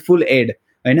with full aid.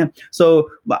 So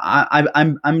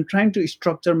I'm trying to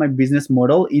structure my business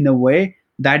model in a way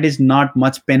that is not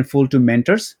much painful to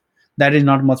mentors, that is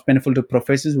not much painful to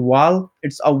professors, while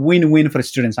it's a win-win for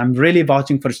students. I'm really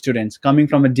vouching for students coming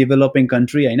from a developing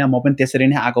country. म पनि त्यसरी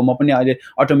नै आएको, म पनि अहिले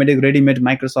automatic ready-made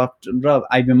Microsoft र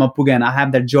IBM मा पुगे, and I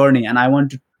have that journey and I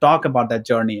want to talk about that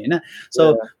journey.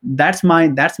 So that's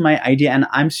my idea, and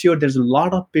I'm sure there's a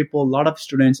lot of people, a lot of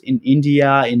students in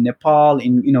India, in Nepal,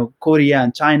 in Korea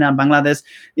and China, Bangladesh,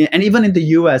 and even in the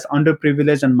US,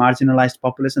 underprivileged and marginalized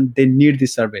population, they need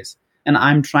this service. And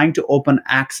I'm trying to open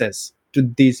access to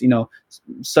this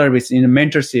service in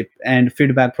mentorship and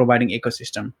feedback providing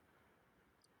ecosystem.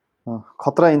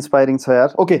 Khatra inspiring छ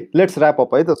यार. Okay, let's wrap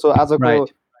up है त. So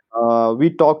आजको we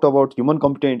talked about human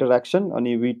computer interaction, and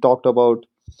we talked about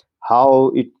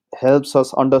how it helps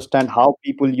us understand how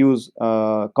people use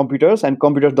computers, and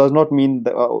computers does not mean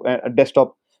a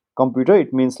desktop computer.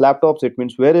 It means laptops, it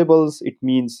means wearables, it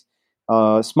means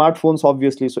smartphones,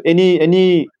 obviously. So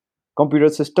any computer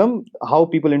system, how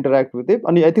people interact with it.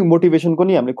 And I think motivation ko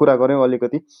ni हामीले कुरा गर्यौं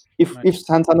अलिकति. If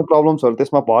सानो problemsहरु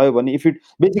त्यसमा भयो भने, if it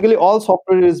basically all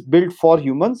software is built for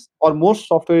humans, or most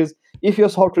software is, if your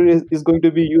software is going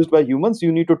to be used by humans,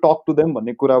 you need to talk to them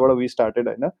भन्ने कुराबाट we started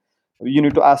Hahn. You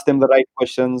need to ask them the right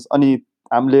questions. अनि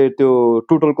हामीले त्यो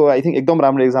टुटलको I think एकदम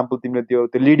राम्रो example तिमीले त्यो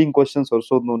लीडिङ क्वेशन्सहरु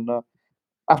सोध्नु हुन्न,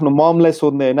 आफ्नो ममलाई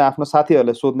सोध्ने हैन, आफ्नो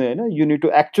साथीहरुलाई सोध्ने हैन. You need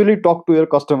to actually talk to your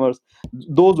customers,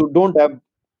 those who don't have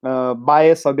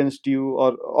bias against you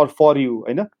or for you,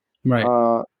 हैन.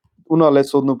 उनीहरुलाई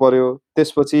सोध्नु पर्यो.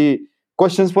 त्यसपछि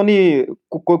क्वेशन्स पनि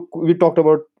we talked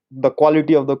about the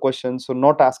quality of the questions, so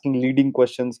not asking leading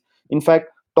questions. In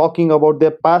fact, talking about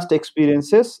their past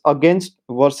experiences against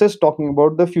versus talking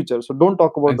about the future. So don't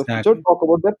talk about the future, talk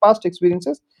about their past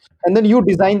experiences, and then you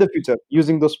design the future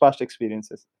using those past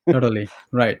experiences. Totally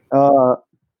right.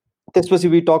 Especially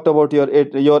we talked about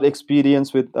your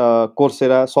experience with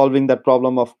Coursera, solving that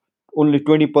problem of only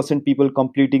 20% people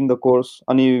completing the course.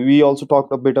 And we also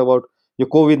talked a bit about your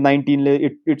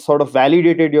COVID-19. It sort of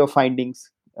validated your findings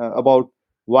about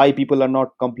why people are not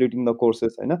completing the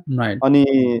courses. Right. And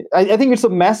I think it's a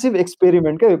massive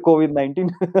experiment,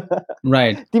 COVID-19.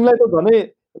 Right. तिमीलाई त भने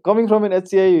Coming from an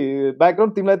HCI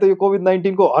background, तिमीलाई त यो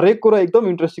COVID-19 को हरेक कुरा एकदम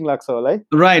interesting लाग्छ होला है.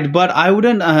 Right, but I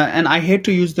wouldn't, and I hate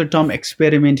to use the term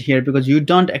experiment here because you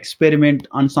don't experiment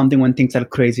on something when things are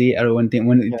crazy or when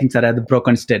things are at the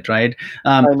broken state, right?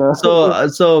 I know.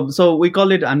 So we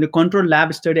call it the control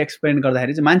lab study experiment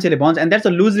गर्दाखेरि चाहिँ मान्छेले भन्छ, and that's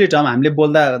a loosely term. हामीले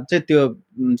बोल्दा चाहिँ त्यो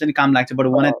हुन्छ नि काम लाग्छ, but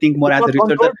when I think more as a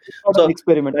researcher, so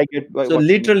experiment, I get. So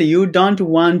literally, you don't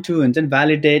want to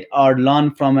validate or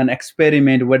learn from an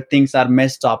experiment where things are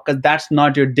messed up, because that's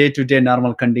not your day-to-day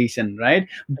normal condition, right?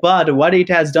 But what it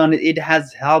has done, it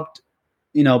has helped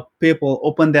people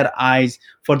open their eyes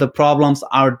for the problems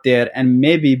out there and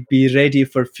maybe be ready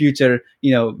for future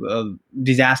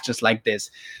disasters like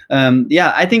this.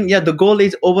 I think the goal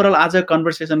is overall as a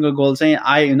conversation goal saying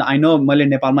I know मैले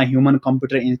नेपालमा Human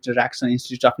Computer Interaction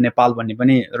Institute of Nepal भन्ने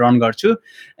पनि run गर्छु,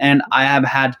 and I have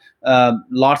had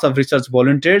lots of research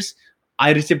volunteers.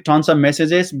 I receive tons of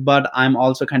messages, but I'm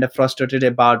also kind of frustrated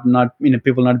about not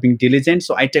people not being diligent,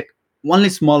 so I take only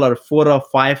smaller 4 or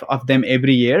 5 of them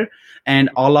every year, and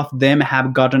all of them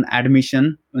have gotten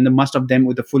admission, and most of them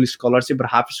with a full scholarship or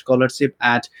half scholarship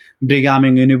at Brigham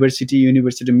Young University,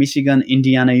 University of Michigan,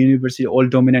 Indiana University, Old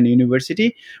Dominion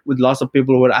University, with lots of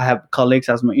people who I have colleagues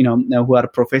as who are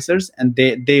professors, and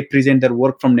they present their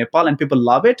work from Nepal, and people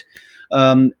love it.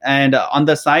 And on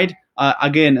the side,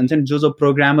 again, जो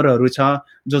प्रोग्रामरहरू छ,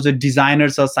 जो designer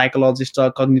छ, psychologist छ,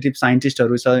 cognitive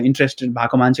साइन्टिस्टहरू छ, interested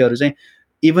भएको मान्छेहरू चाहिँ,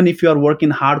 even if you are working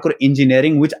hardcore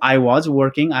engineering, which I was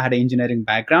working, I had an engineering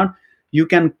background, you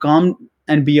can come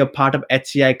and be a part of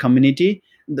HCI community.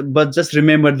 But just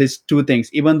remember these 2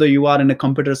 things. Even though you are in a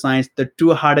computer science, the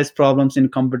 2 hardest problems in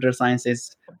computer science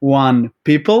is 1,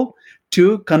 people.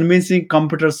 2, convincing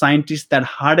computer scientists that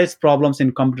hardest problems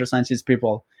in computer science is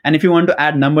people. And if you want to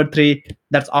add number 3,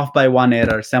 that's off by 1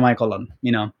 error, semicolon.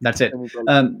 That's it.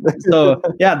 So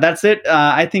that's it.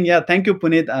 I think thank you,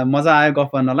 Puneet. Maza aayo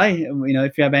gaf garnalai.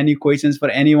 If you have any questions for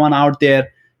anyone out there,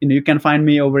 you can find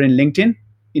me over in LinkedIn,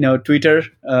 Twitter,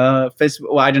 Facebook.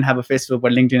 Well, I don't have a Facebook,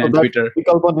 but LinkedIn and Twitter.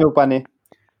 Bikalpa Neupane.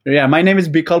 Yeah, my name is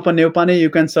Bikalpa Neupane. You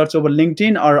can search over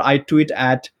LinkedIn, or I tweet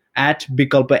at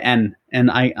Bikalpa N,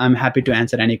 and I'm happy to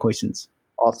answer any questions.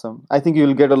 Awesome. I think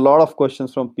you'll get a lot of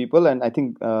questions from people, and I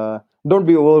think don't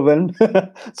be overwhelmed.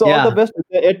 So all the best with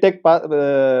the EdTech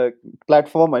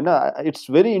platform. It's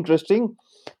very interesting.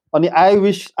 And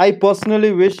I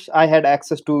personally wish I had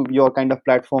access to your kind of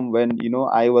platform when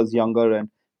I was younger and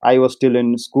I was still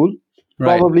in school.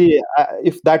 Right. Probably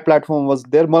if that platform was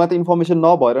there, मलाई त information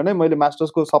नभएर नै मैले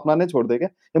masters को सपना नै छोड्दै के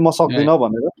म सक्दिनँ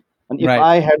भनेर. And if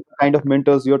I had the kind of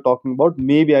mentors you're talking about,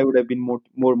 maybe I would have been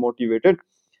more motivated.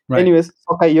 Right. Anyways,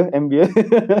 MBA.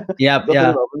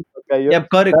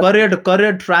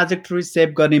 Career trajectory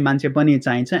shape गर्ने मान्छे पनि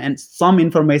चाहिन्छ, and some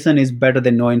information is better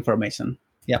than no information.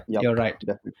 Yeah, you're right.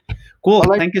 Definitely. Cool.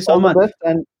 Right, thank you so much.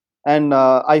 And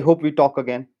I hope we talk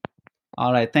again.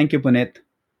 All right. Thank you, Puneet.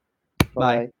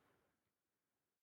 Bye.